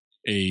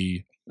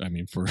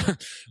for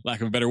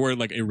lack of a better word,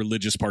 like a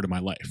religious part of my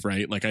life.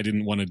 Right. Like I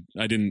didn't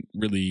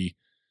really,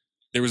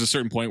 there was a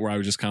certain point where I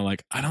was just kind of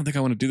like, I don't think I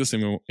want to do this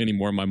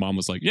anymore. My mom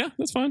was like, yeah,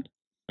 that's fine.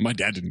 And my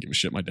dad didn't give a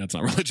shit. My dad's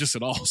not religious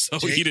at all. So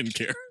he didn't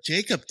care.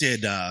 Jacob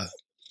did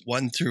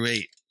 1 through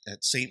 8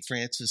 at St.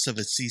 Francis of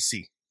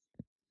Assisi.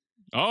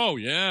 Oh,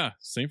 yeah.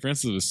 St.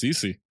 Francis of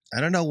Assisi.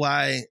 I don't know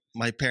why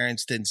my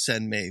parents didn't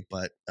send me,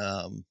 but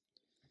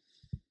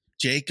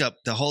Jacob,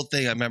 the whole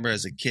thing I remember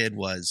as a kid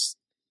was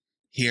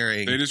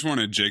hearing. They just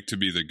wanted Jake to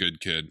be the good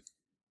kid.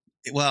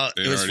 Well,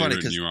 They'd it was funny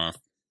written you off.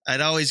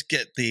 I'd always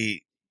get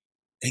the,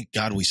 thank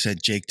God we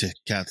sent Jake to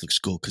Catholic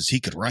school because he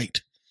could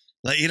write.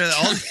 Like, you know,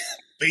 all the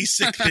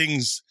basic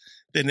things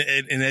in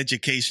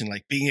education,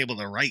 like being able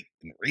to write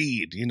and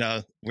read, you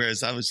know,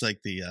 whereas I was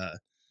like the,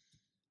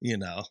 you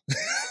know,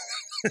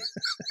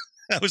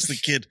 I was the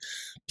kid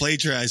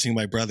plagiarizing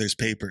my brother's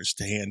papers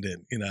to hand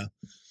in, you know,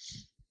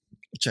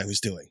 which I was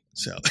doing.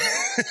 So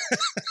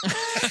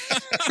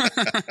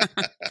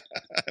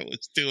I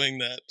was doing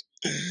that.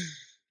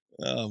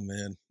 Oh,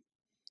 man.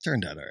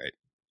 Turned out all right.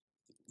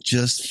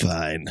 Just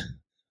fine.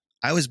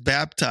 I was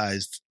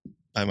baptized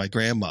by my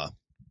grandma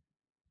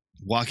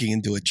walking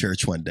into a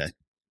church one day.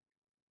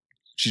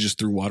 She just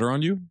threw water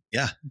on you?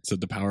 Yeah. Said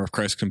the power of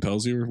Christ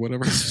compels you or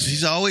whatever?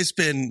 She's always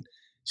been,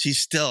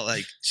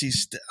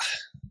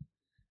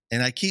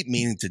 and I keep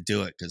meaning to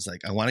do it because,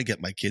 like, I want to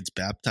get my kids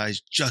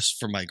baptized just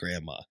for my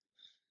grandma.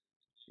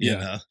 You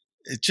know?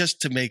 It's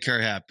just to make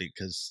her happy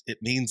because it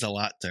means a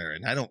lot to her.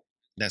 And I don't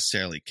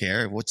necessarily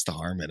care. What's the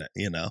harm in it?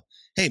 You know?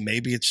 Hey,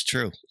 maybe it's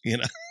true. You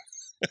know?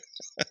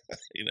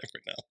 You never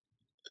know.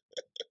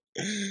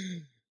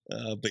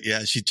 But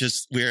yeah,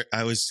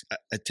 I was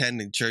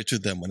attending church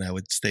with them when I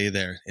would stay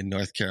there in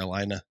North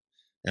Carolina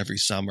every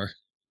summer,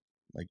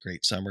 my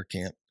great summer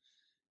camp.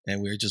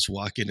 And we were just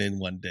walking in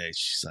one day.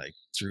 She's like,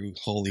 threw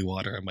holy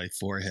water on my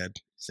forehead.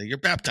 Say, you're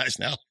baptized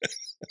now.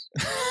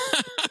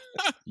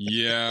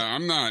 Yeah,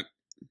 I'm not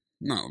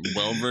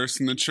well versed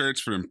in the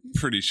church, but I'm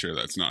pretty sure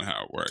that's not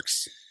how it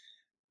works.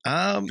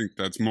 I think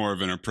that's more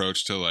of an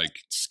approach to like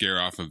scare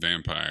off a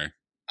vampire.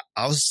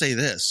 I'll say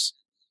this.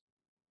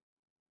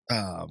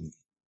 I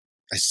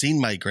seen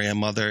my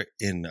grandmother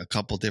in a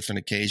couple different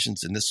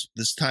occasions, and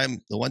this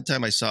time, the one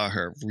time I saw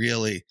her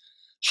really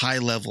high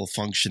level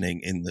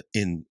functioning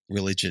in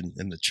religion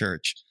in the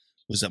church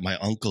was at my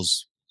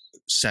uncle's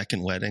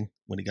second wedding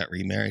when he got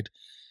remarried,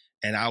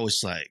 and I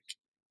was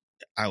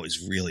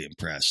really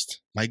impressed.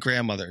 My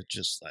grandmother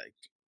just like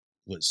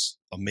was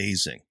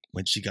amazing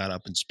when she got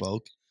up and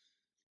spoke.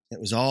 It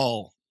was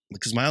all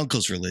because my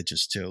uncle's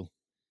religious too,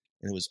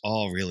 and it was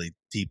all really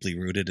deeply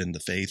rooted in the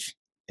faith.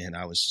 And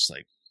I was just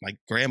like, my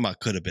grandma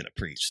could have been a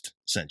priest,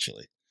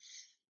 essentially,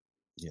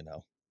 you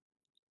know?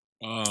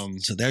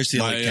 So there's the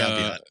only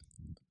caveat.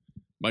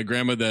 My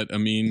grandma that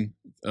Amin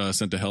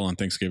sent to hell on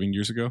Thanksgiving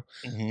years ago,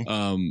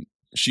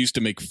 she used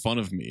to make fun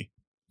of me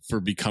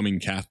for becoming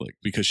Catholic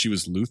because she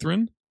was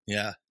Lutheran.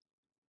 Yeah.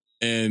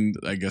 And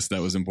I guess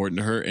that was important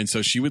to her. And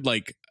so she would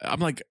I'm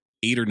like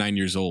 8 or 9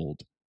 years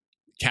old,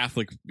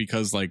 Catholic,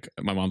 because like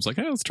my mom's like,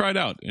 hey, let's try it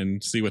out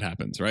and see what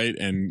happens. Right.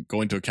 And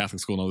going to a Catholic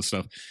school and all this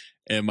stuff.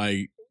 And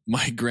my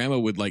grandma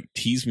would like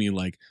tease me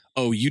like,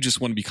 oh, you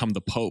just want to become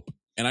the Pope.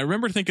 And I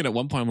remember thinking at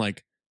one point, I'm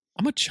like,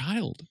 I'm a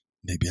child.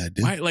 Maybe I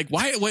do. Why,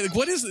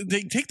 what is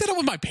it? Take that up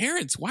with my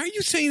parents. Why are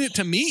you saying it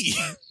to me?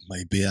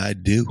 Maybe I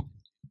do.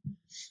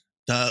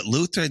 The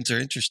Lutherans are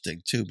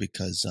interesting too,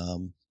 because,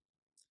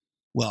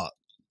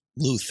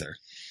 Luther,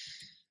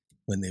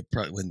 when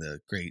the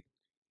great,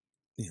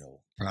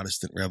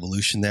 Protestant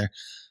Revolution there,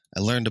 I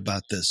learned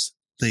about this.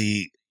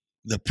 The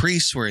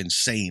priests were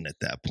insane at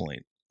that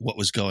point. What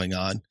was going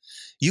on?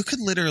 You could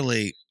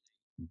literally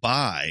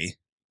buy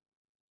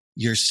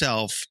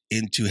yourself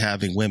into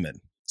having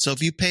women. So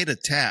if you paid a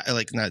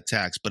not a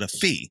tax, but a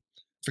fee,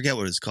 forget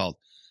what it's called.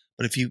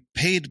 But if you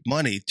paid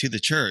money to the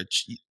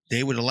church,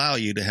 they would allow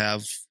you to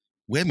have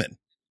women.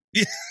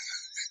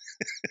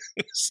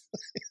 It's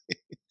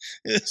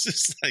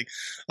just like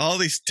all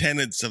these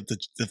tenets of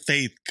the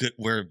faith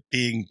were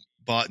being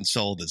bought and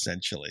sold,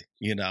 essentially,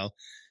 and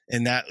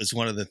that was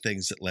one of the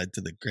things that led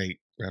to the Great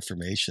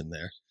Reformation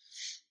there.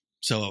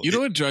 So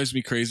what drives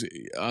me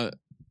crazy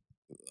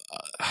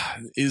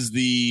is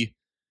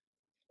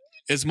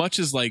as much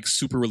as like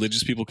super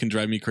religious people can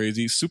drive me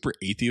crazy, super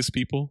atheist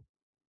people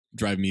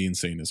drive me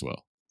insane as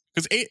well.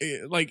 Because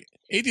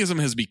atheism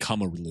has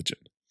become a religion,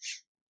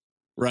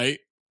 right?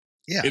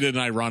 Yeah, in an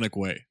ironic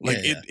way.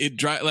 It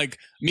drives like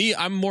me.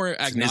 I'm more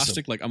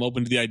agnostic. Like I'm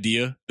open to the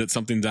idea that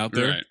something's out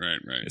there, right.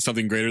 It's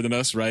something greater than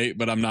us, right?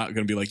 But I'm not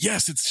going to be like,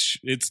 yes,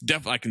 it's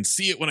definitely. I can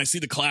see it when I see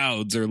the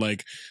clouds, or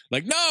like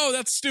no,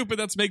 that's stupid.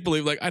 That's make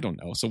believe. Like I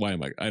don't know. So why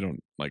am I? I'm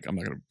not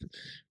going to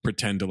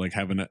pretend to like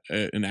have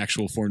an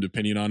actual formed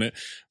opinion on it.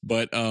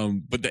 But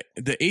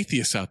the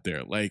atheists out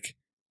there, like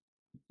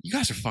you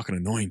guys are fucking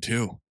annoying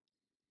too.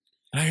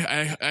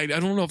 I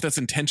don't know if that's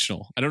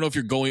intentional. I don't know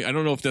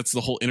if that's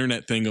the whole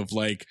internet thing of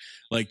like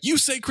you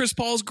say Chris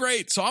Paul's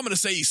great, so I'm going to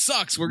say he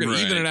sucks. We're going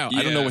to even it out. Yeah,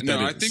 I don't know what that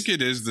is. I think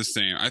it is the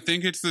same. I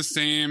think it's the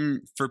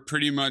same for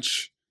pretty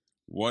much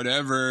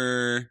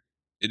whatever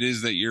it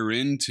is that you're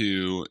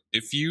into.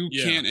 If you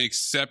can't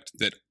accept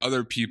that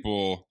other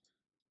people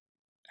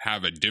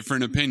have a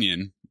different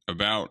opinion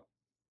about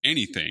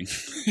anything,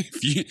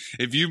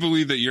 if you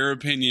believe that your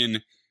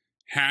opinion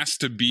has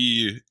to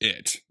be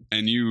it,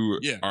 and you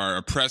are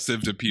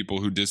oppressive to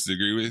people who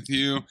disagree with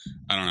you,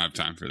 I don't have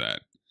time for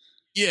that.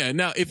 Yeah.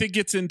 Now, if it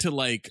gets into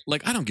like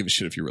I don't give a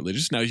shit if you're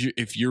religious. Now,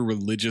 if your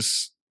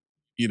religious,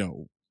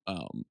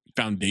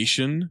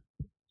 foundation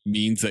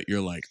means that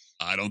you're like,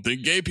 I don't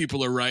think gay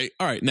people are right.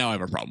 All right, now I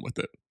have a problem with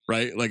it.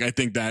 Right? Like, I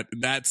think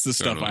that's the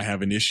stuff I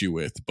have an issue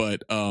with.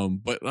 But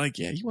like,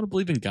 yeah, you want to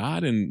believe in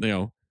God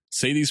and,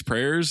 say these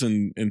prayers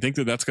and think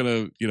that that's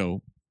going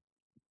to,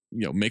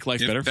 make life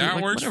better for you.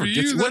 Like, works whatever for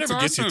you, whatever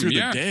that's gets you awesome. through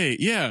the day.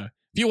 Yeah.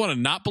 If you want to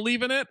not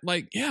believe in it,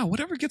 like, yeah,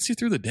 whatever gets you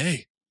through the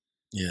day.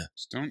 Yeah.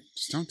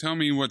 Just don't tell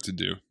me what to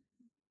do.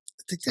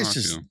 I think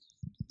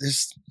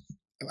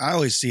I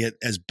always see it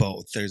as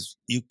both. It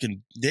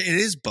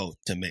is both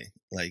to me.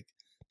 Like,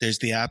 there's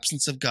the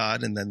absence of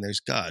God, and then there's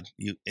God.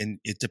 And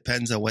it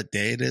depends on what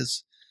day it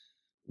is,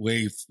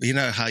 where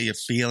how you're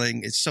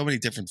feeling. It's so many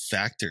different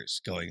factors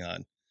going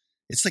on.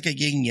 It's like a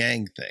yin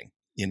yang thing,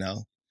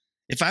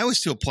 If I was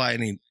to apply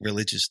any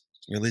religion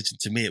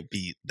to me, it would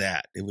be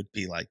that. It would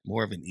be like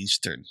more of an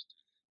Eastern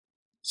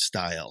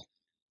style.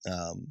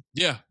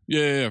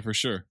 Yeah, for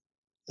sure.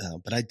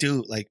 But I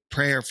do like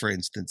prayer, for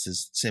instance,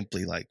 is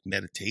simply like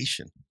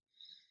meditation.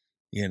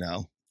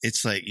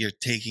 It's like you're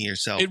taking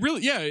yourself. It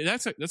really,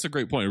 that's a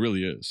great point. It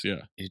really is.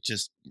 Yeah.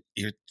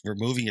 You're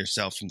removing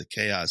yourself from the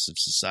chaos of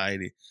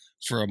society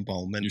for a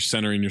moment. You're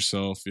centering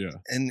yourself. Yeah.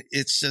 And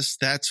it's just,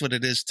 that's what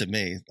it is to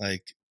me.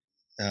 Like,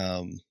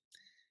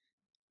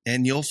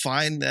 and you'll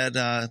find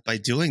that by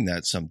doing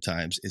that,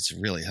 sometimes it's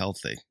really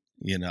healthy,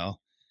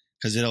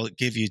 because it'll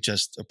give you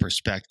just a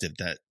perspective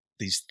that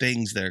these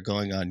things that are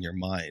going on in your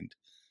mind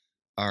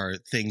are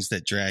things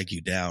that drag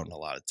you down a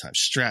lot of times.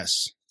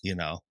 Stress,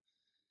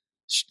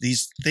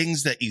 these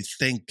things that you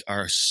think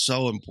are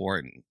so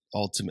important,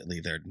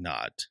 ultimately they're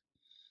not.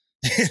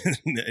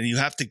 And you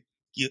have to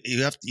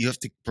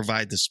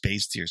provide the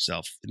space to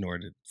yourself in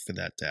order for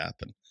that to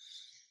happen.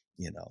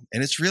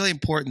 And it's really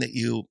important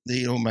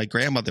that my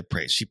grandmother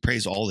prays. She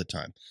prays all the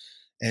time.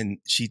 And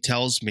she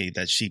tells me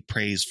that she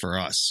prays for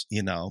us,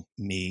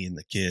 me and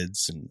the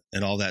kids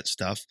and all that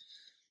stuff.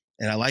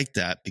 And I like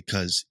that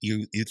because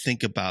you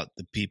think about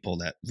the people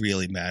that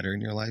really matter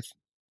in your life,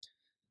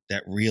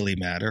 that really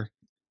matter,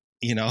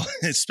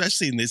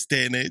 especially in this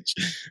day and age.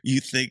 You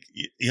think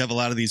you have a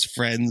lot of these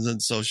friends on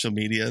social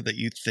media that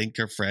you think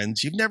are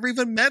friends. You've never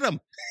even met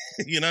them.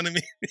 You know what I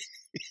mean?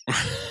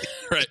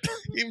 Right.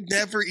 You've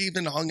never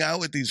even hung out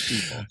with these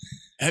people.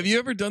 Have you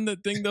ever done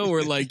that thing though,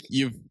 where like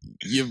you've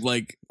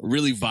like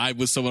really vibe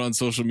with someone on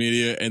social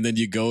media and then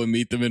you go and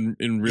meet them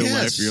in real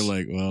life? You're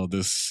like, well,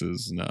 this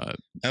is not.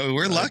 I mean,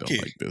 we're lucky.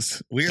 Like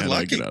this. We're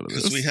lucky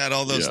because we had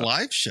all those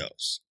live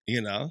shows,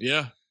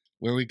 Yeah.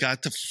 Where we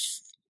got to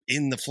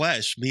in the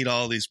flesh meet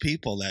all these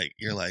people that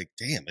you're like,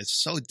 damn,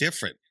 it's so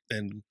different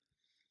than.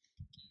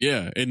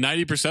 Yeah, and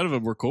 90% of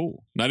them were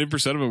cool. 90%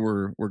 of them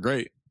were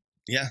great.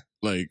 Yeah,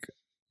 like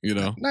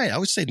I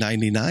would say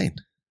 99.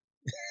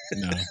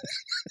 No,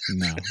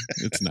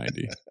 it's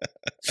 90.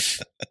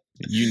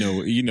 You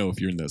know if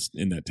you're in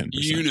that 10%.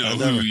 You know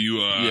who you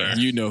are. Yeah,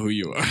 you know who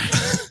you are.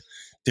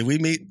 Did we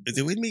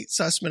meet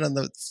Sussman on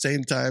the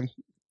same time?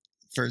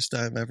 First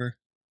time ever?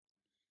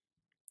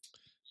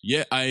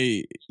 Yeah,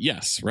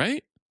 yes,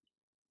 right?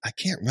 I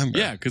can't remember.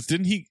 Yeah, because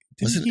didn't he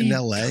in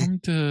LA? Come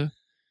to,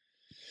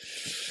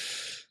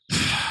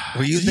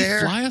 were you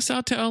there? He fly us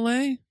out to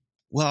LA?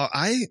 Well,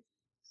 I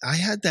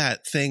had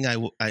that thing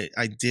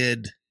I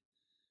did.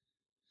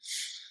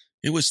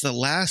 It was the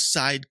last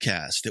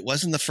sidecast. It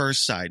wasn't the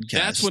first sidecast.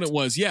 That's when it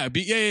was. Yeah,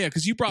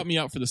 because you brought me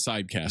out for the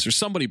sidecast, or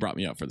somebody brought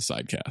me out for the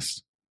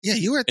sidecast. Yeah,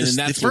 you were at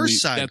the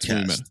first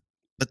sidecast.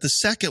 But the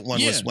second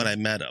one was when I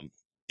met him.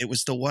 It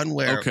was the one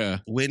where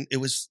when it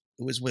was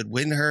when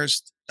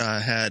Windhurst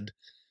had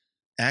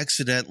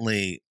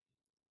accidentally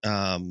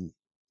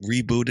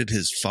rebooted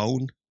his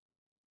phone.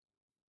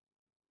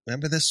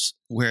 Remember this?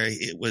 Where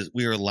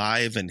we were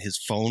live and his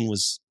phone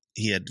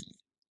he had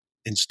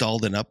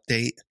installed an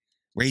update.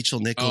 Rachel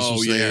Nichols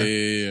was there.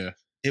 Yeah.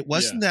 It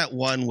wasn't that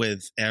one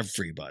with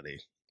everybody.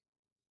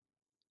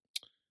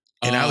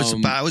 And I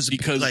was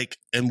because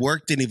and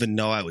work didn't even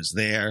know I was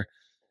there,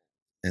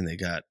 and they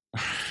got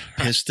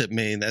pissed at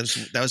me. And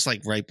that was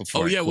like right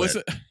before. Oh yeah, I quit. was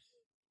it?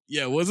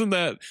 Yeah, wasn't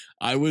that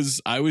I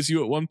was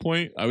you at one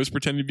point? I was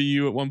pretending to be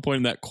you at one point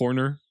in that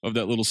corner of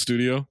that little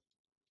studio.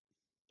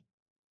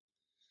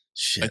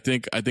 Shit.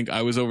 I think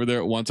I was over there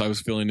at once. I was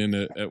filling in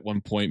at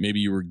one point. Maybe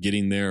you were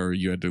getting there, or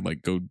you had to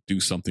like go do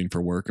something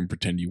for work and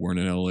pretend you weren't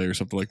in LA or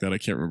something like that. I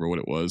can't remember what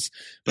it was,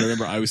 but I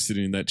remember I was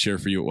sitting in that chair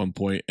for you at one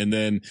point. And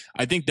then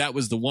I think that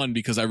was the one,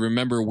 because I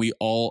remember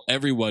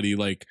everybody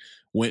like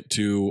went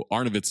to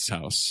Arnovitz's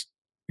house.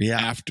 Yeah.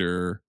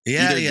 After.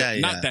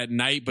 Not that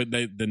night, but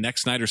the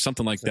next night or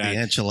something like that.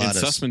 The enchiladas.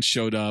 And Sussman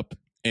showed up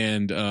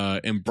and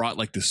brought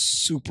like this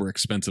super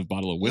expensive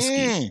bottle of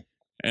whiskey.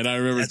 And I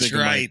remember thinking,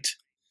 right.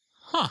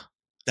 Huh.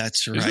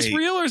 That's right. Is this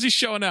real or is he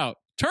showing out?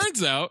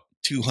 Turns out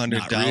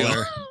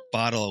 $200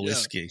 bottle of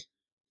whiskey.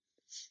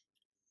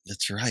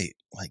 That's right.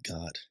 My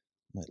God.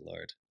 My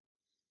Lord.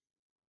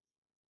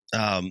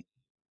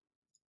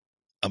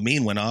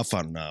 Amin went off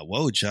on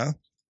Woj, huh?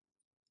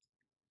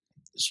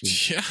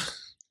 Yeah.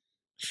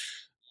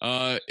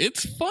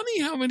 It's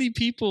funny how many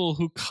people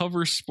who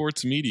cover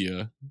sports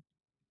media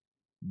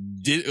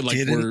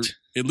were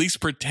at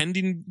least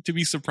pretending to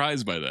be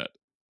surprised by that.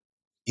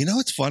 You know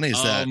what's funny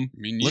is that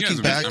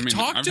looking back,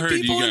 I've heard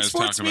you guys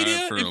talk about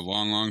it for a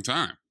long, long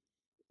time.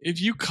 If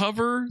you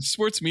cover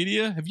sports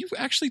media, have you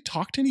actually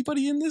talked to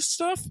anybody in this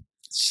stuff?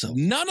 So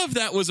none of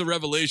that was a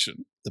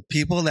revelation. The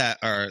people that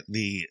are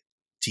the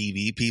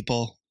TV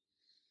people,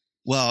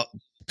 well,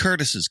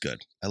 Curtis is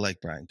good. I like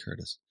Brian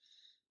Curtis.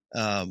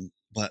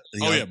 But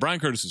Brian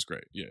Curtis is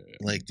great. Yeah.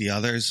 Like the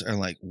others are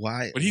like,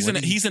 why? But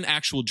he's an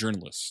actual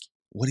journalist.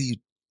 What do you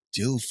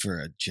do for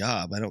a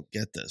job? I don't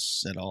get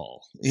this at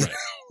all. Right.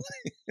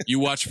 You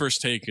watch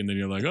First Take and then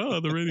you're like, oh,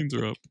 the ratings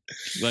are up.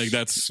 Like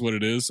that's what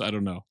it is. I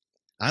don't know.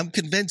 I'm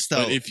convinced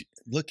though.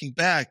 Looking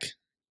back,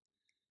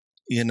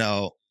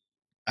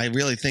 I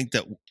really think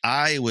that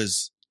I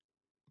was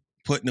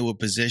put into a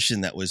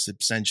position that was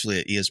essentially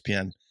at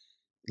ESPN.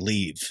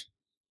 Leave,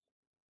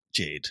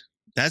 Jade.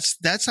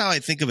 That's how I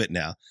think of it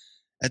now.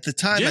 At the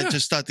time, I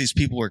just thought these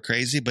people were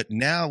crazy. But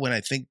now when I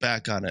think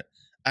back on it,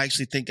 I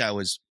actually think I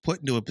was put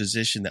into a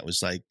position that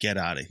was like, get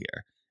out of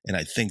here. And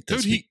I think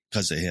that's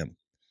because of him.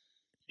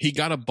 He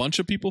got a bunch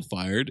of people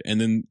fired, and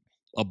then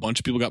a bunch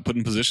of people got put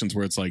in positions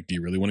where it's like, do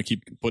you really want to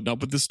keep putting up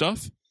with this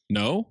stuff?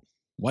 No.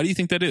 Why do you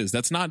think that is?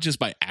 That's not just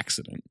by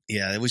accident.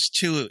 Yeah, it was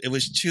too.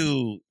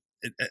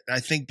 I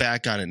think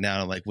back on it now,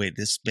 and I'm like, wait,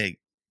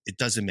 it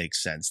doesn't make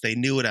sense. They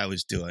knew what I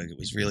was doing. It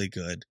was really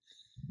good.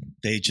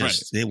 They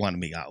wanted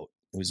me out.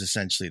 It was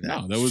essentially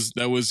that. No,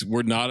 that was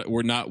we're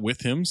not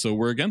with him, so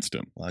we're against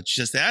him. Well, it's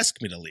just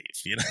ask me to leave,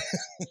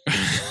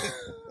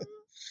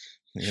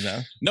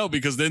 No,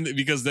 because then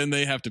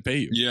they have to pay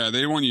you. Yeah,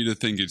 they want you to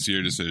think it's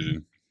your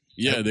decision.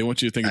 Yeah, they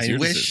want you to think it's your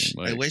decision.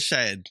 I wish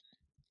I had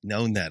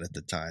known that at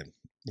the time.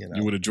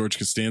 You would have George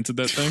Costanza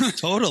that thing?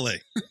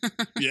 Totally.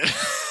 Yeah.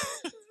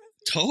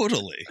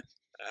 Totally.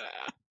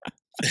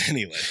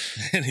 Anyway.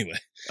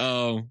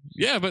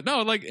 Yeah, but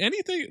no, like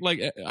anything, like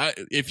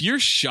if you're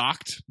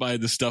shocked by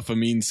the stuff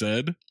Amin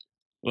said,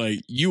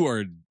 like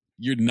you're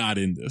not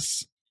in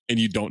this and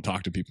you don't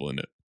talk to people in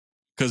it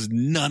because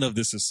none of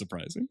this is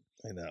surprising.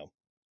 I know.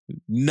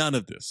 None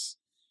of this.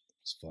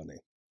 It's funny.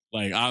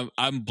 Like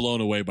I'm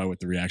blown away by what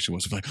the reaction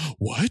was. Like,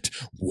 what?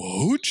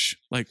 Woj?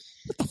 Like,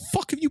 what the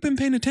fuck have you been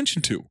paying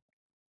attention to?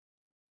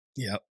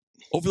 Yeah.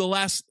 Over the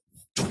last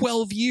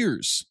 12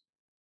 years.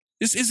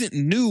 This isn't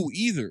new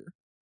either.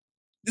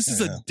 This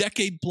is a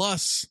decade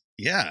plus.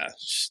 Yeah.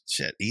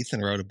 Shit.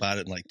 Ethan wrote about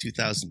it in like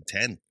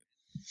 2010.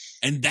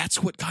 And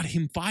that's what got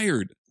him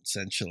fired.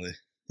 Essentially.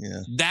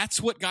 Yeah.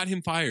 That's what got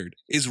him fired,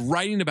 is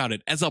writing about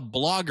it as a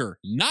blogger,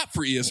 not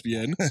for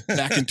ESPN,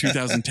 back in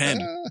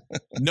 2010.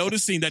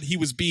 Noticing that he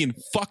was being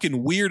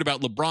fucking weird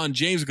about LeBron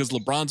James because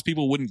LeBron's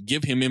people wouldn't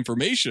give him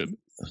information.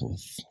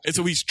 And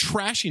so he's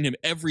trashing him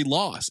every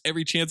loss,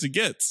 every chance he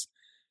gets.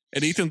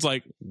 And Ethan's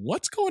like,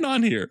 what's going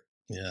on here?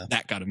 Yeah.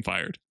 That got him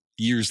fired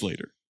years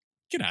later.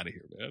 Get out of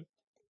here, man.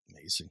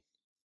 Amazing.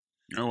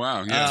 Oh,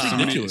 wow.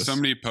 Yeah.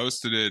 Somebody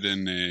posted it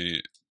in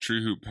a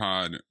True Hoop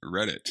Pod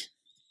Reddit.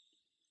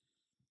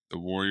 The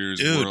Warriors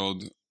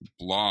World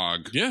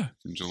blog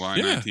from July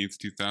 19th,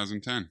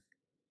 2010.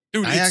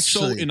 Dude, it's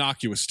so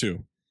innocuous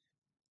too.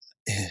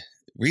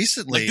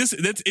 Recently, like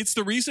it's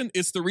the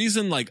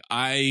reason like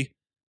I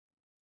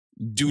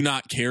do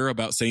not care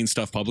about saying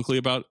stuff publicly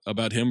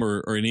about him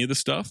or any of this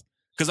stuff,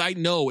 because I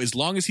know as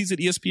long as he's at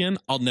ESPN,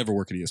 I'll never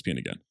work at ESPN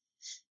again.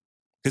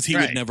 Because he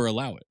would never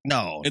allow it.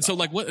 No. And so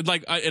like what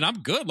like and I'm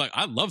good. Like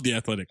I love The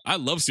Athletic. I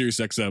love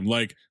SiriusXM.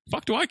 Like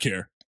fuck do I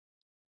care?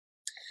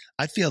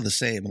 I feel the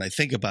same, and I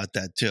think about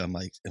that too. I'm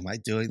like, am I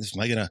doing this?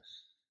 Am I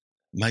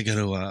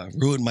gonna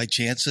ruin my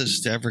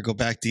chances to ever go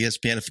back to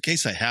ESPN? If in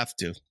case I have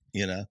to,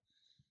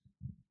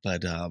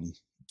 But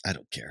I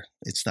don't care.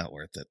 It's not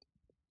worth it.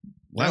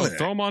 Why would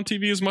throw him on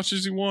TV as much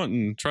as you want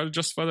and try to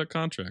justify that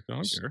contract? I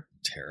don't care.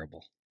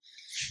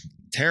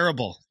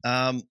 Terrible.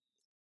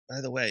 By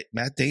the way,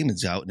 Matt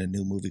Damon's out in a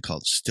new movie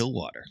called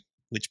Stillwater,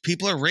 which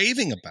people are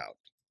raving about.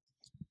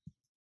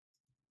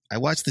 I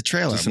watched the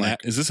trailer.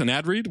 Is this an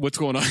ad read? What's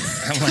going on?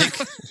 I'm like,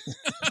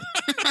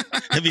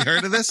 have you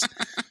heard of this?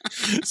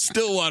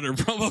 Stillwater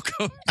promo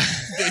code.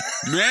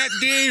 Matt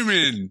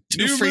Damon.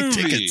 2 free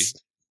movie. tickets.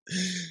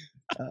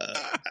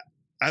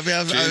 I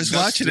was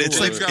watching it.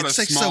 It's got a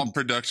small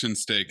production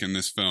stake in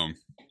this film.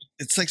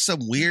 It's like some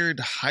weird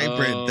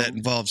hybrid that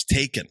involves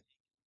Taken.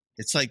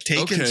 It's like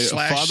Taken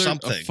 /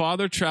 something. A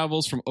father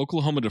travels from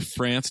Oklahoma to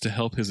France to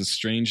help his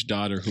estranged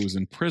daughter who is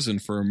in prison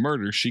for a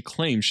murder she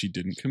claims she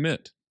didn't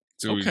commit.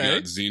 So we've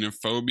got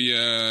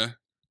xenophobia.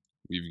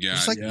 We've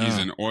got he's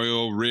an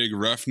oil rig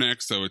roughneck,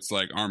 so it's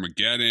like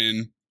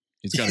Armageddon.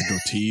 He's got a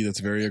goatee that's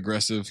very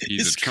aggressive.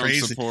 He's a Trump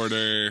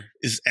supporter.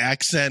 His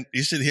accent,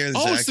 you should hear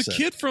this accent. It's the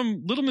kid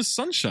from Little Miss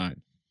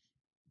Sunshine.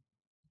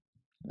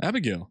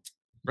 Abigail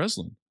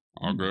Breslin.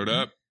 All grown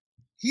up.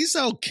 He's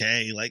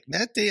okay. Like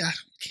Matt Damon,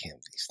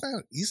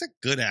 he's a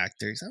good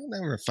actor. I've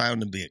never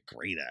found him to be a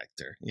great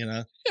actor,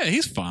 Yeah,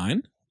 he's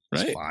fine.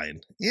 right? It's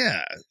fine.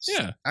 Yeah.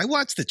 Yeah. I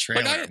watched the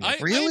trailer.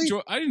 Like, Really?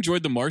 I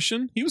enjoyed The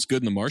Martian. He was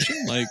good in The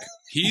Martian. Like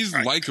he's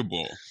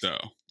likable though.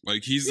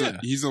 Like he's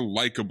a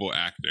likable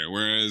actor,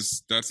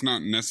 whereas that's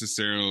not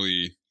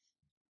necessarily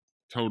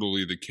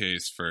totally the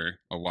case for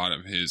a lot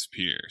of his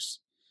peers.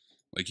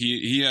 Like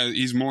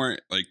he's more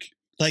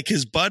like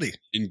his buddy,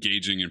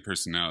 engaging in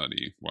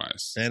personality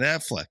wise. Ben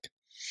Affleck.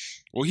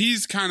 Well,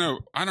 he's kind of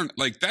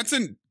that's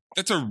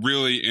a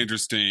really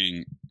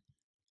interesting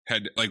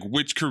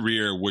which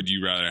career would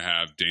you rather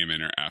have,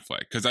 Damon or Affleck?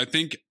 Because I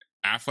think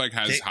Affleck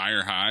has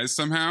higher highs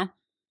somehow.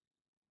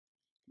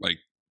 Like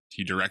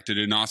he directed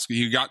an Oscar,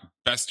 he got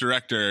Best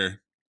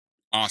Director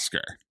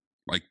Oscar.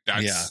 Like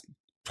that's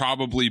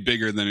probably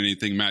bigger than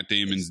anything Matt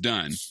Damon's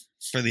done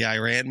for the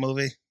Iran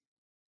movie.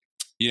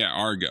 Yeah,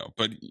 Argo.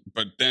 But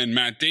then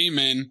Matt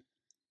Damon,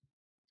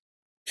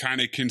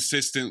 kind of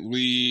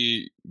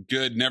consistently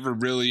good, never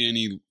really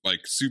any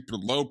super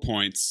low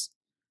points.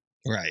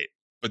 Right.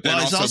 But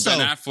then also Ben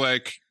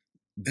Affleck,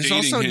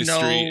 dating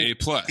history A+.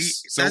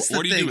 So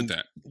what do you do with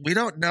that? We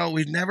don't know.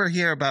 We never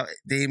hear about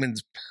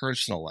Damon's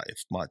personal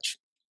life much.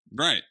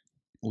 Right.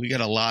 We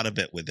get a lot of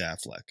it with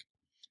Affleck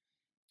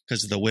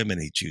because of the women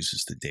he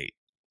chooses to date.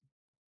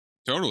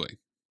 Totally.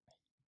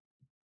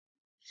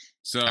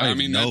 So I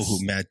mean, know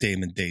who Matt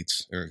Damon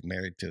dates or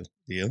married to.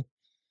 Do you?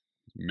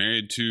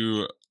 Married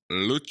to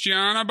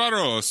Luciana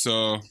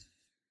Barroso.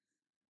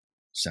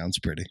 Sounds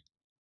pretty.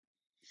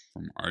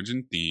 From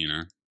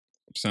Argentina.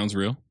 Sounds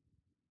real.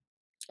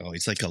 Oh,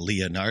 he's like a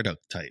Leonardo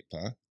type,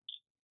 huh?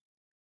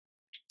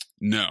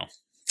 No.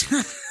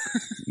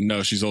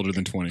 No, she's older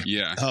than 20.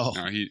 Yeah. Oh.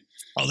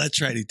 No,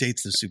 that's right. He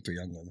dates the super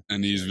young women.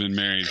 And he's been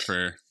married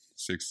for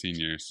 16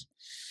 years.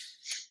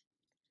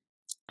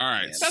 All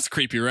right. Man, that's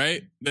creepy,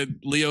 right? That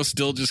Leo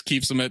still just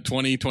keeps him at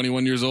 20,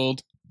 21 years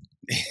old.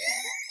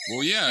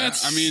 Well, yeah.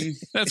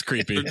 That's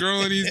creepy. The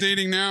girl that he's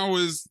dating now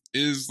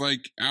is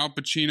like Al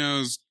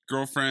Pacino's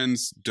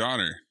girlfriend's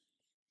daughter.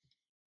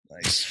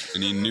 Nice.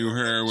 And he knew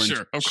her when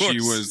she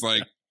was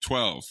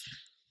 12.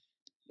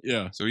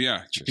 Yeah. So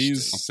yeah, I'll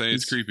say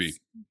it's creepy.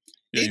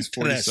 Yeah, he's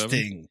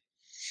 47.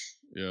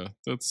 Yeah,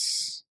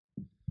 that's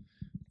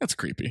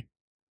creepy.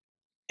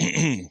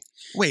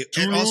 Wait,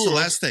 and also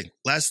last thing.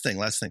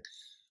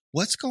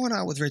 What's going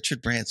on with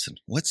Richard Branson?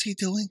 What's he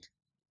doing?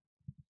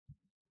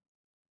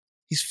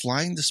 He's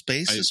flying to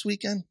space this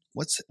weekend?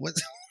 What's have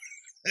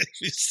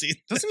you seen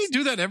that? Doesn't he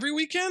do that every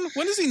weekend?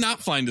 When is he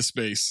not flying to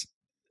space?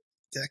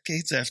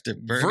 Decades after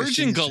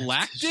Virgin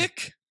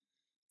Galactic?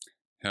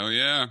 Hell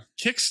yeah.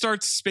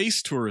 Kickstarts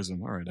space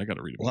tourism. All right, I got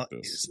to read about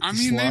this. I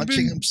mean,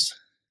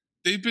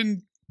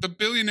 the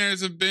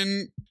billionaires have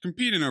been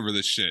competing over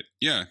this shit.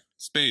 Yeah,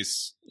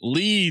 space.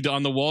 Lead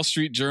on the Wall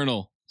Street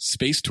Journal.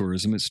 Space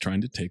tourism is trying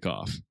to take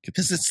off.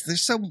 Because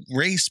there's some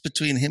race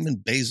between him and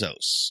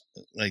Bezos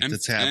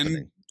that's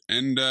happening.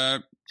 And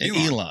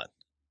Elon.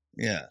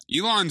 Yeah.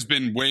 Elon's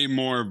been way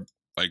more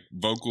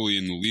vocally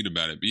in the lead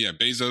about it. But yeah,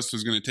 Bezos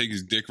was going to take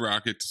his dick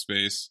rocket to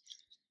space.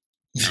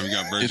 Now we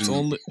got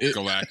Virgin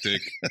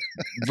Galactic.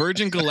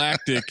 Virgin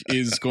Galactic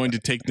is going to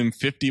take them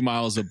 50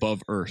 miles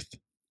above Earth.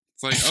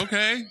 It's like,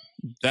 okay.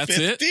 That's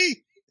 50? it?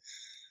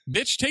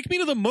 Bitch, take me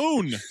to the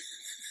moon.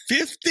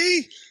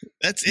 50?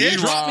 That's it?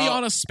 Drop me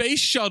on a space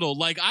shuttle.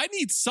 I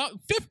need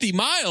 50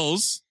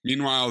 miles.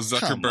 Meanwhile,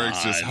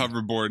 Zuckerberg's just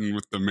hoverboarding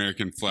with the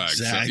American flag.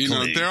 Exactly.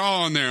 So, they're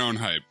all on their own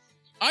hype.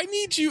 I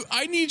need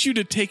you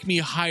to take me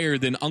higher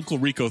than Uncle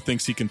Rico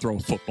thinks he can throw a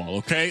football,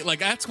 okay?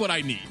 That's what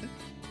I need.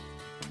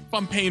 If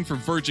I'm paying for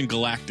Virgin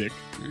Galactic.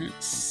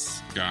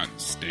 It's got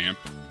stamp.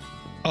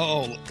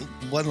 Oh,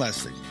 one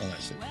last thing.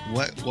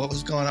 What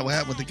was going on? What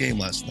happened with the game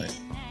last night?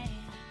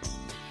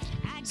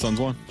 Suns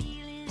won.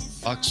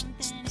 Bucks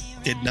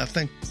did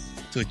nothing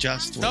to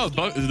adjust. No,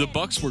 the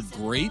Bucks were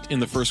great in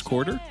the first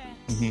quarter,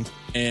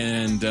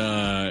 and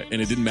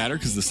it didn't matter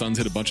because the Suns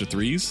hit a bunch of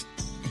threes,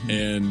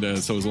 and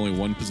so it was only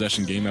one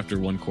possession game after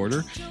one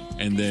quarter,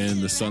 and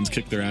then the Suns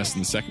kicked their ass in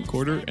the second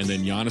quarter, and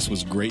then Giannis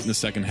was great in the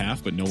second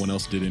half, but no one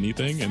else did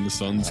anything, and the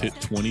Suns hit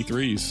 20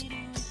 threes,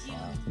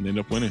 and they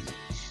ended up winning.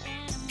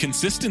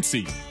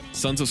 Consistency.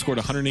 Suns have scored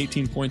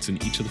 118 points in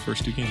each of the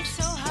first two games.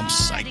 I'm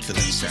psyched for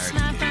this Saturday.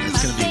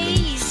 It's going to be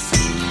good.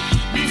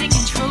 Losing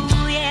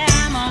control, yeah,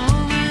 I'm all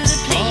over the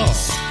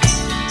place.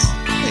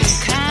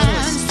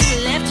 Crimes to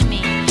the left of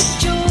me,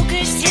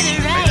 jokers to the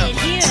right.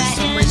 Here I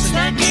am,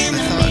 stuck in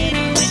the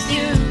middle with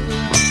you.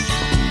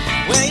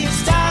 Where you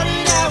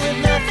started out with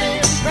nothing,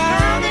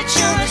 proud that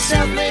you're a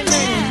self-made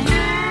man.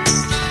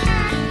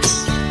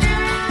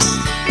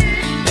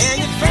 And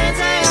your friends,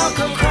 they all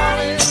come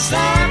crawling,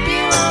 slap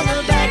you on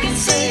the back and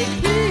say,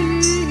 ooh.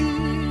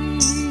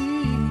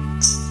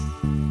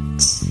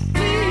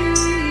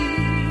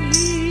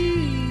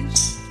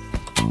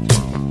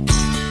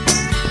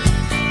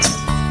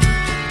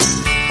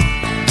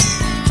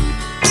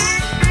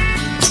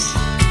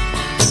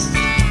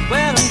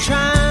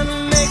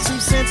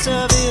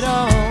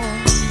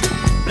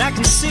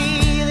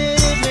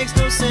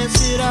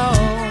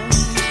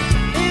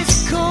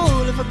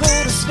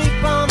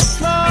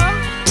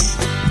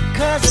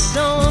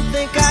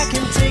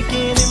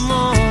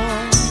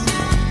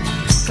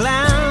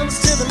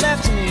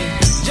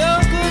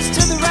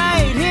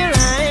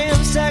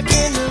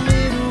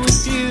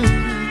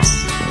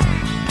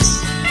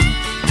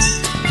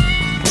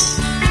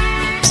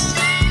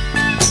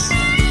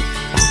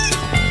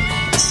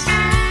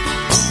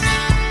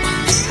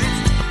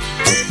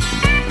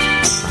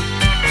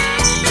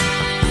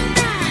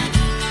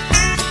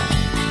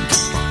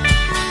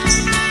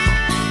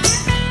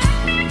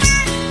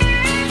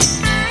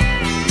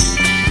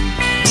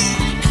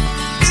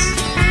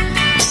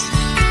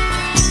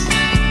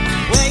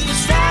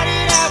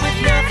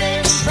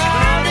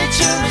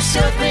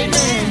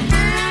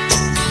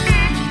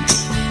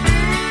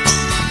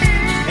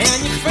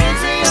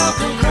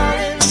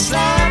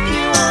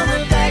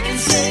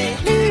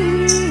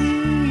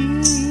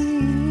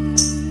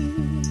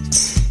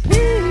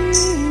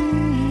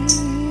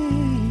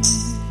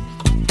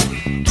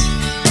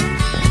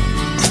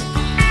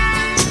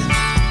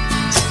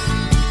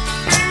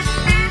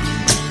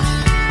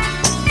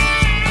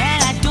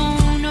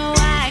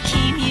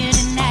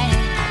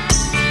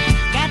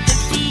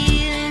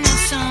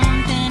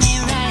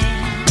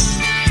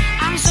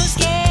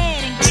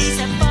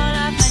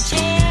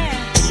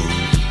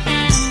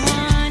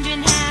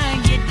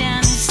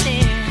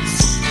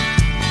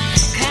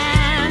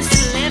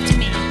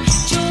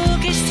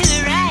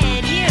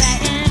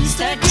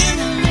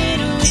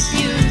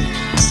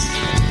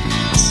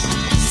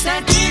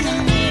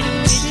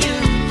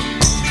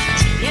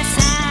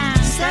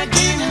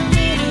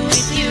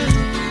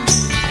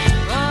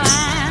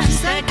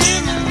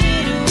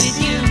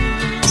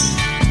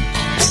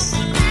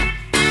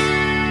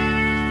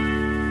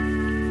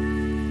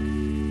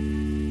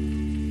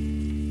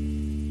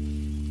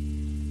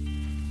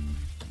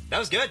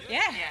 was good. Yeah.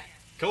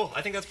 Cool.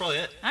 I think that's probably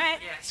it. All right.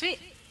 Sweet.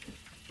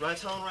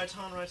 Right on, right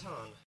on, right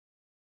on.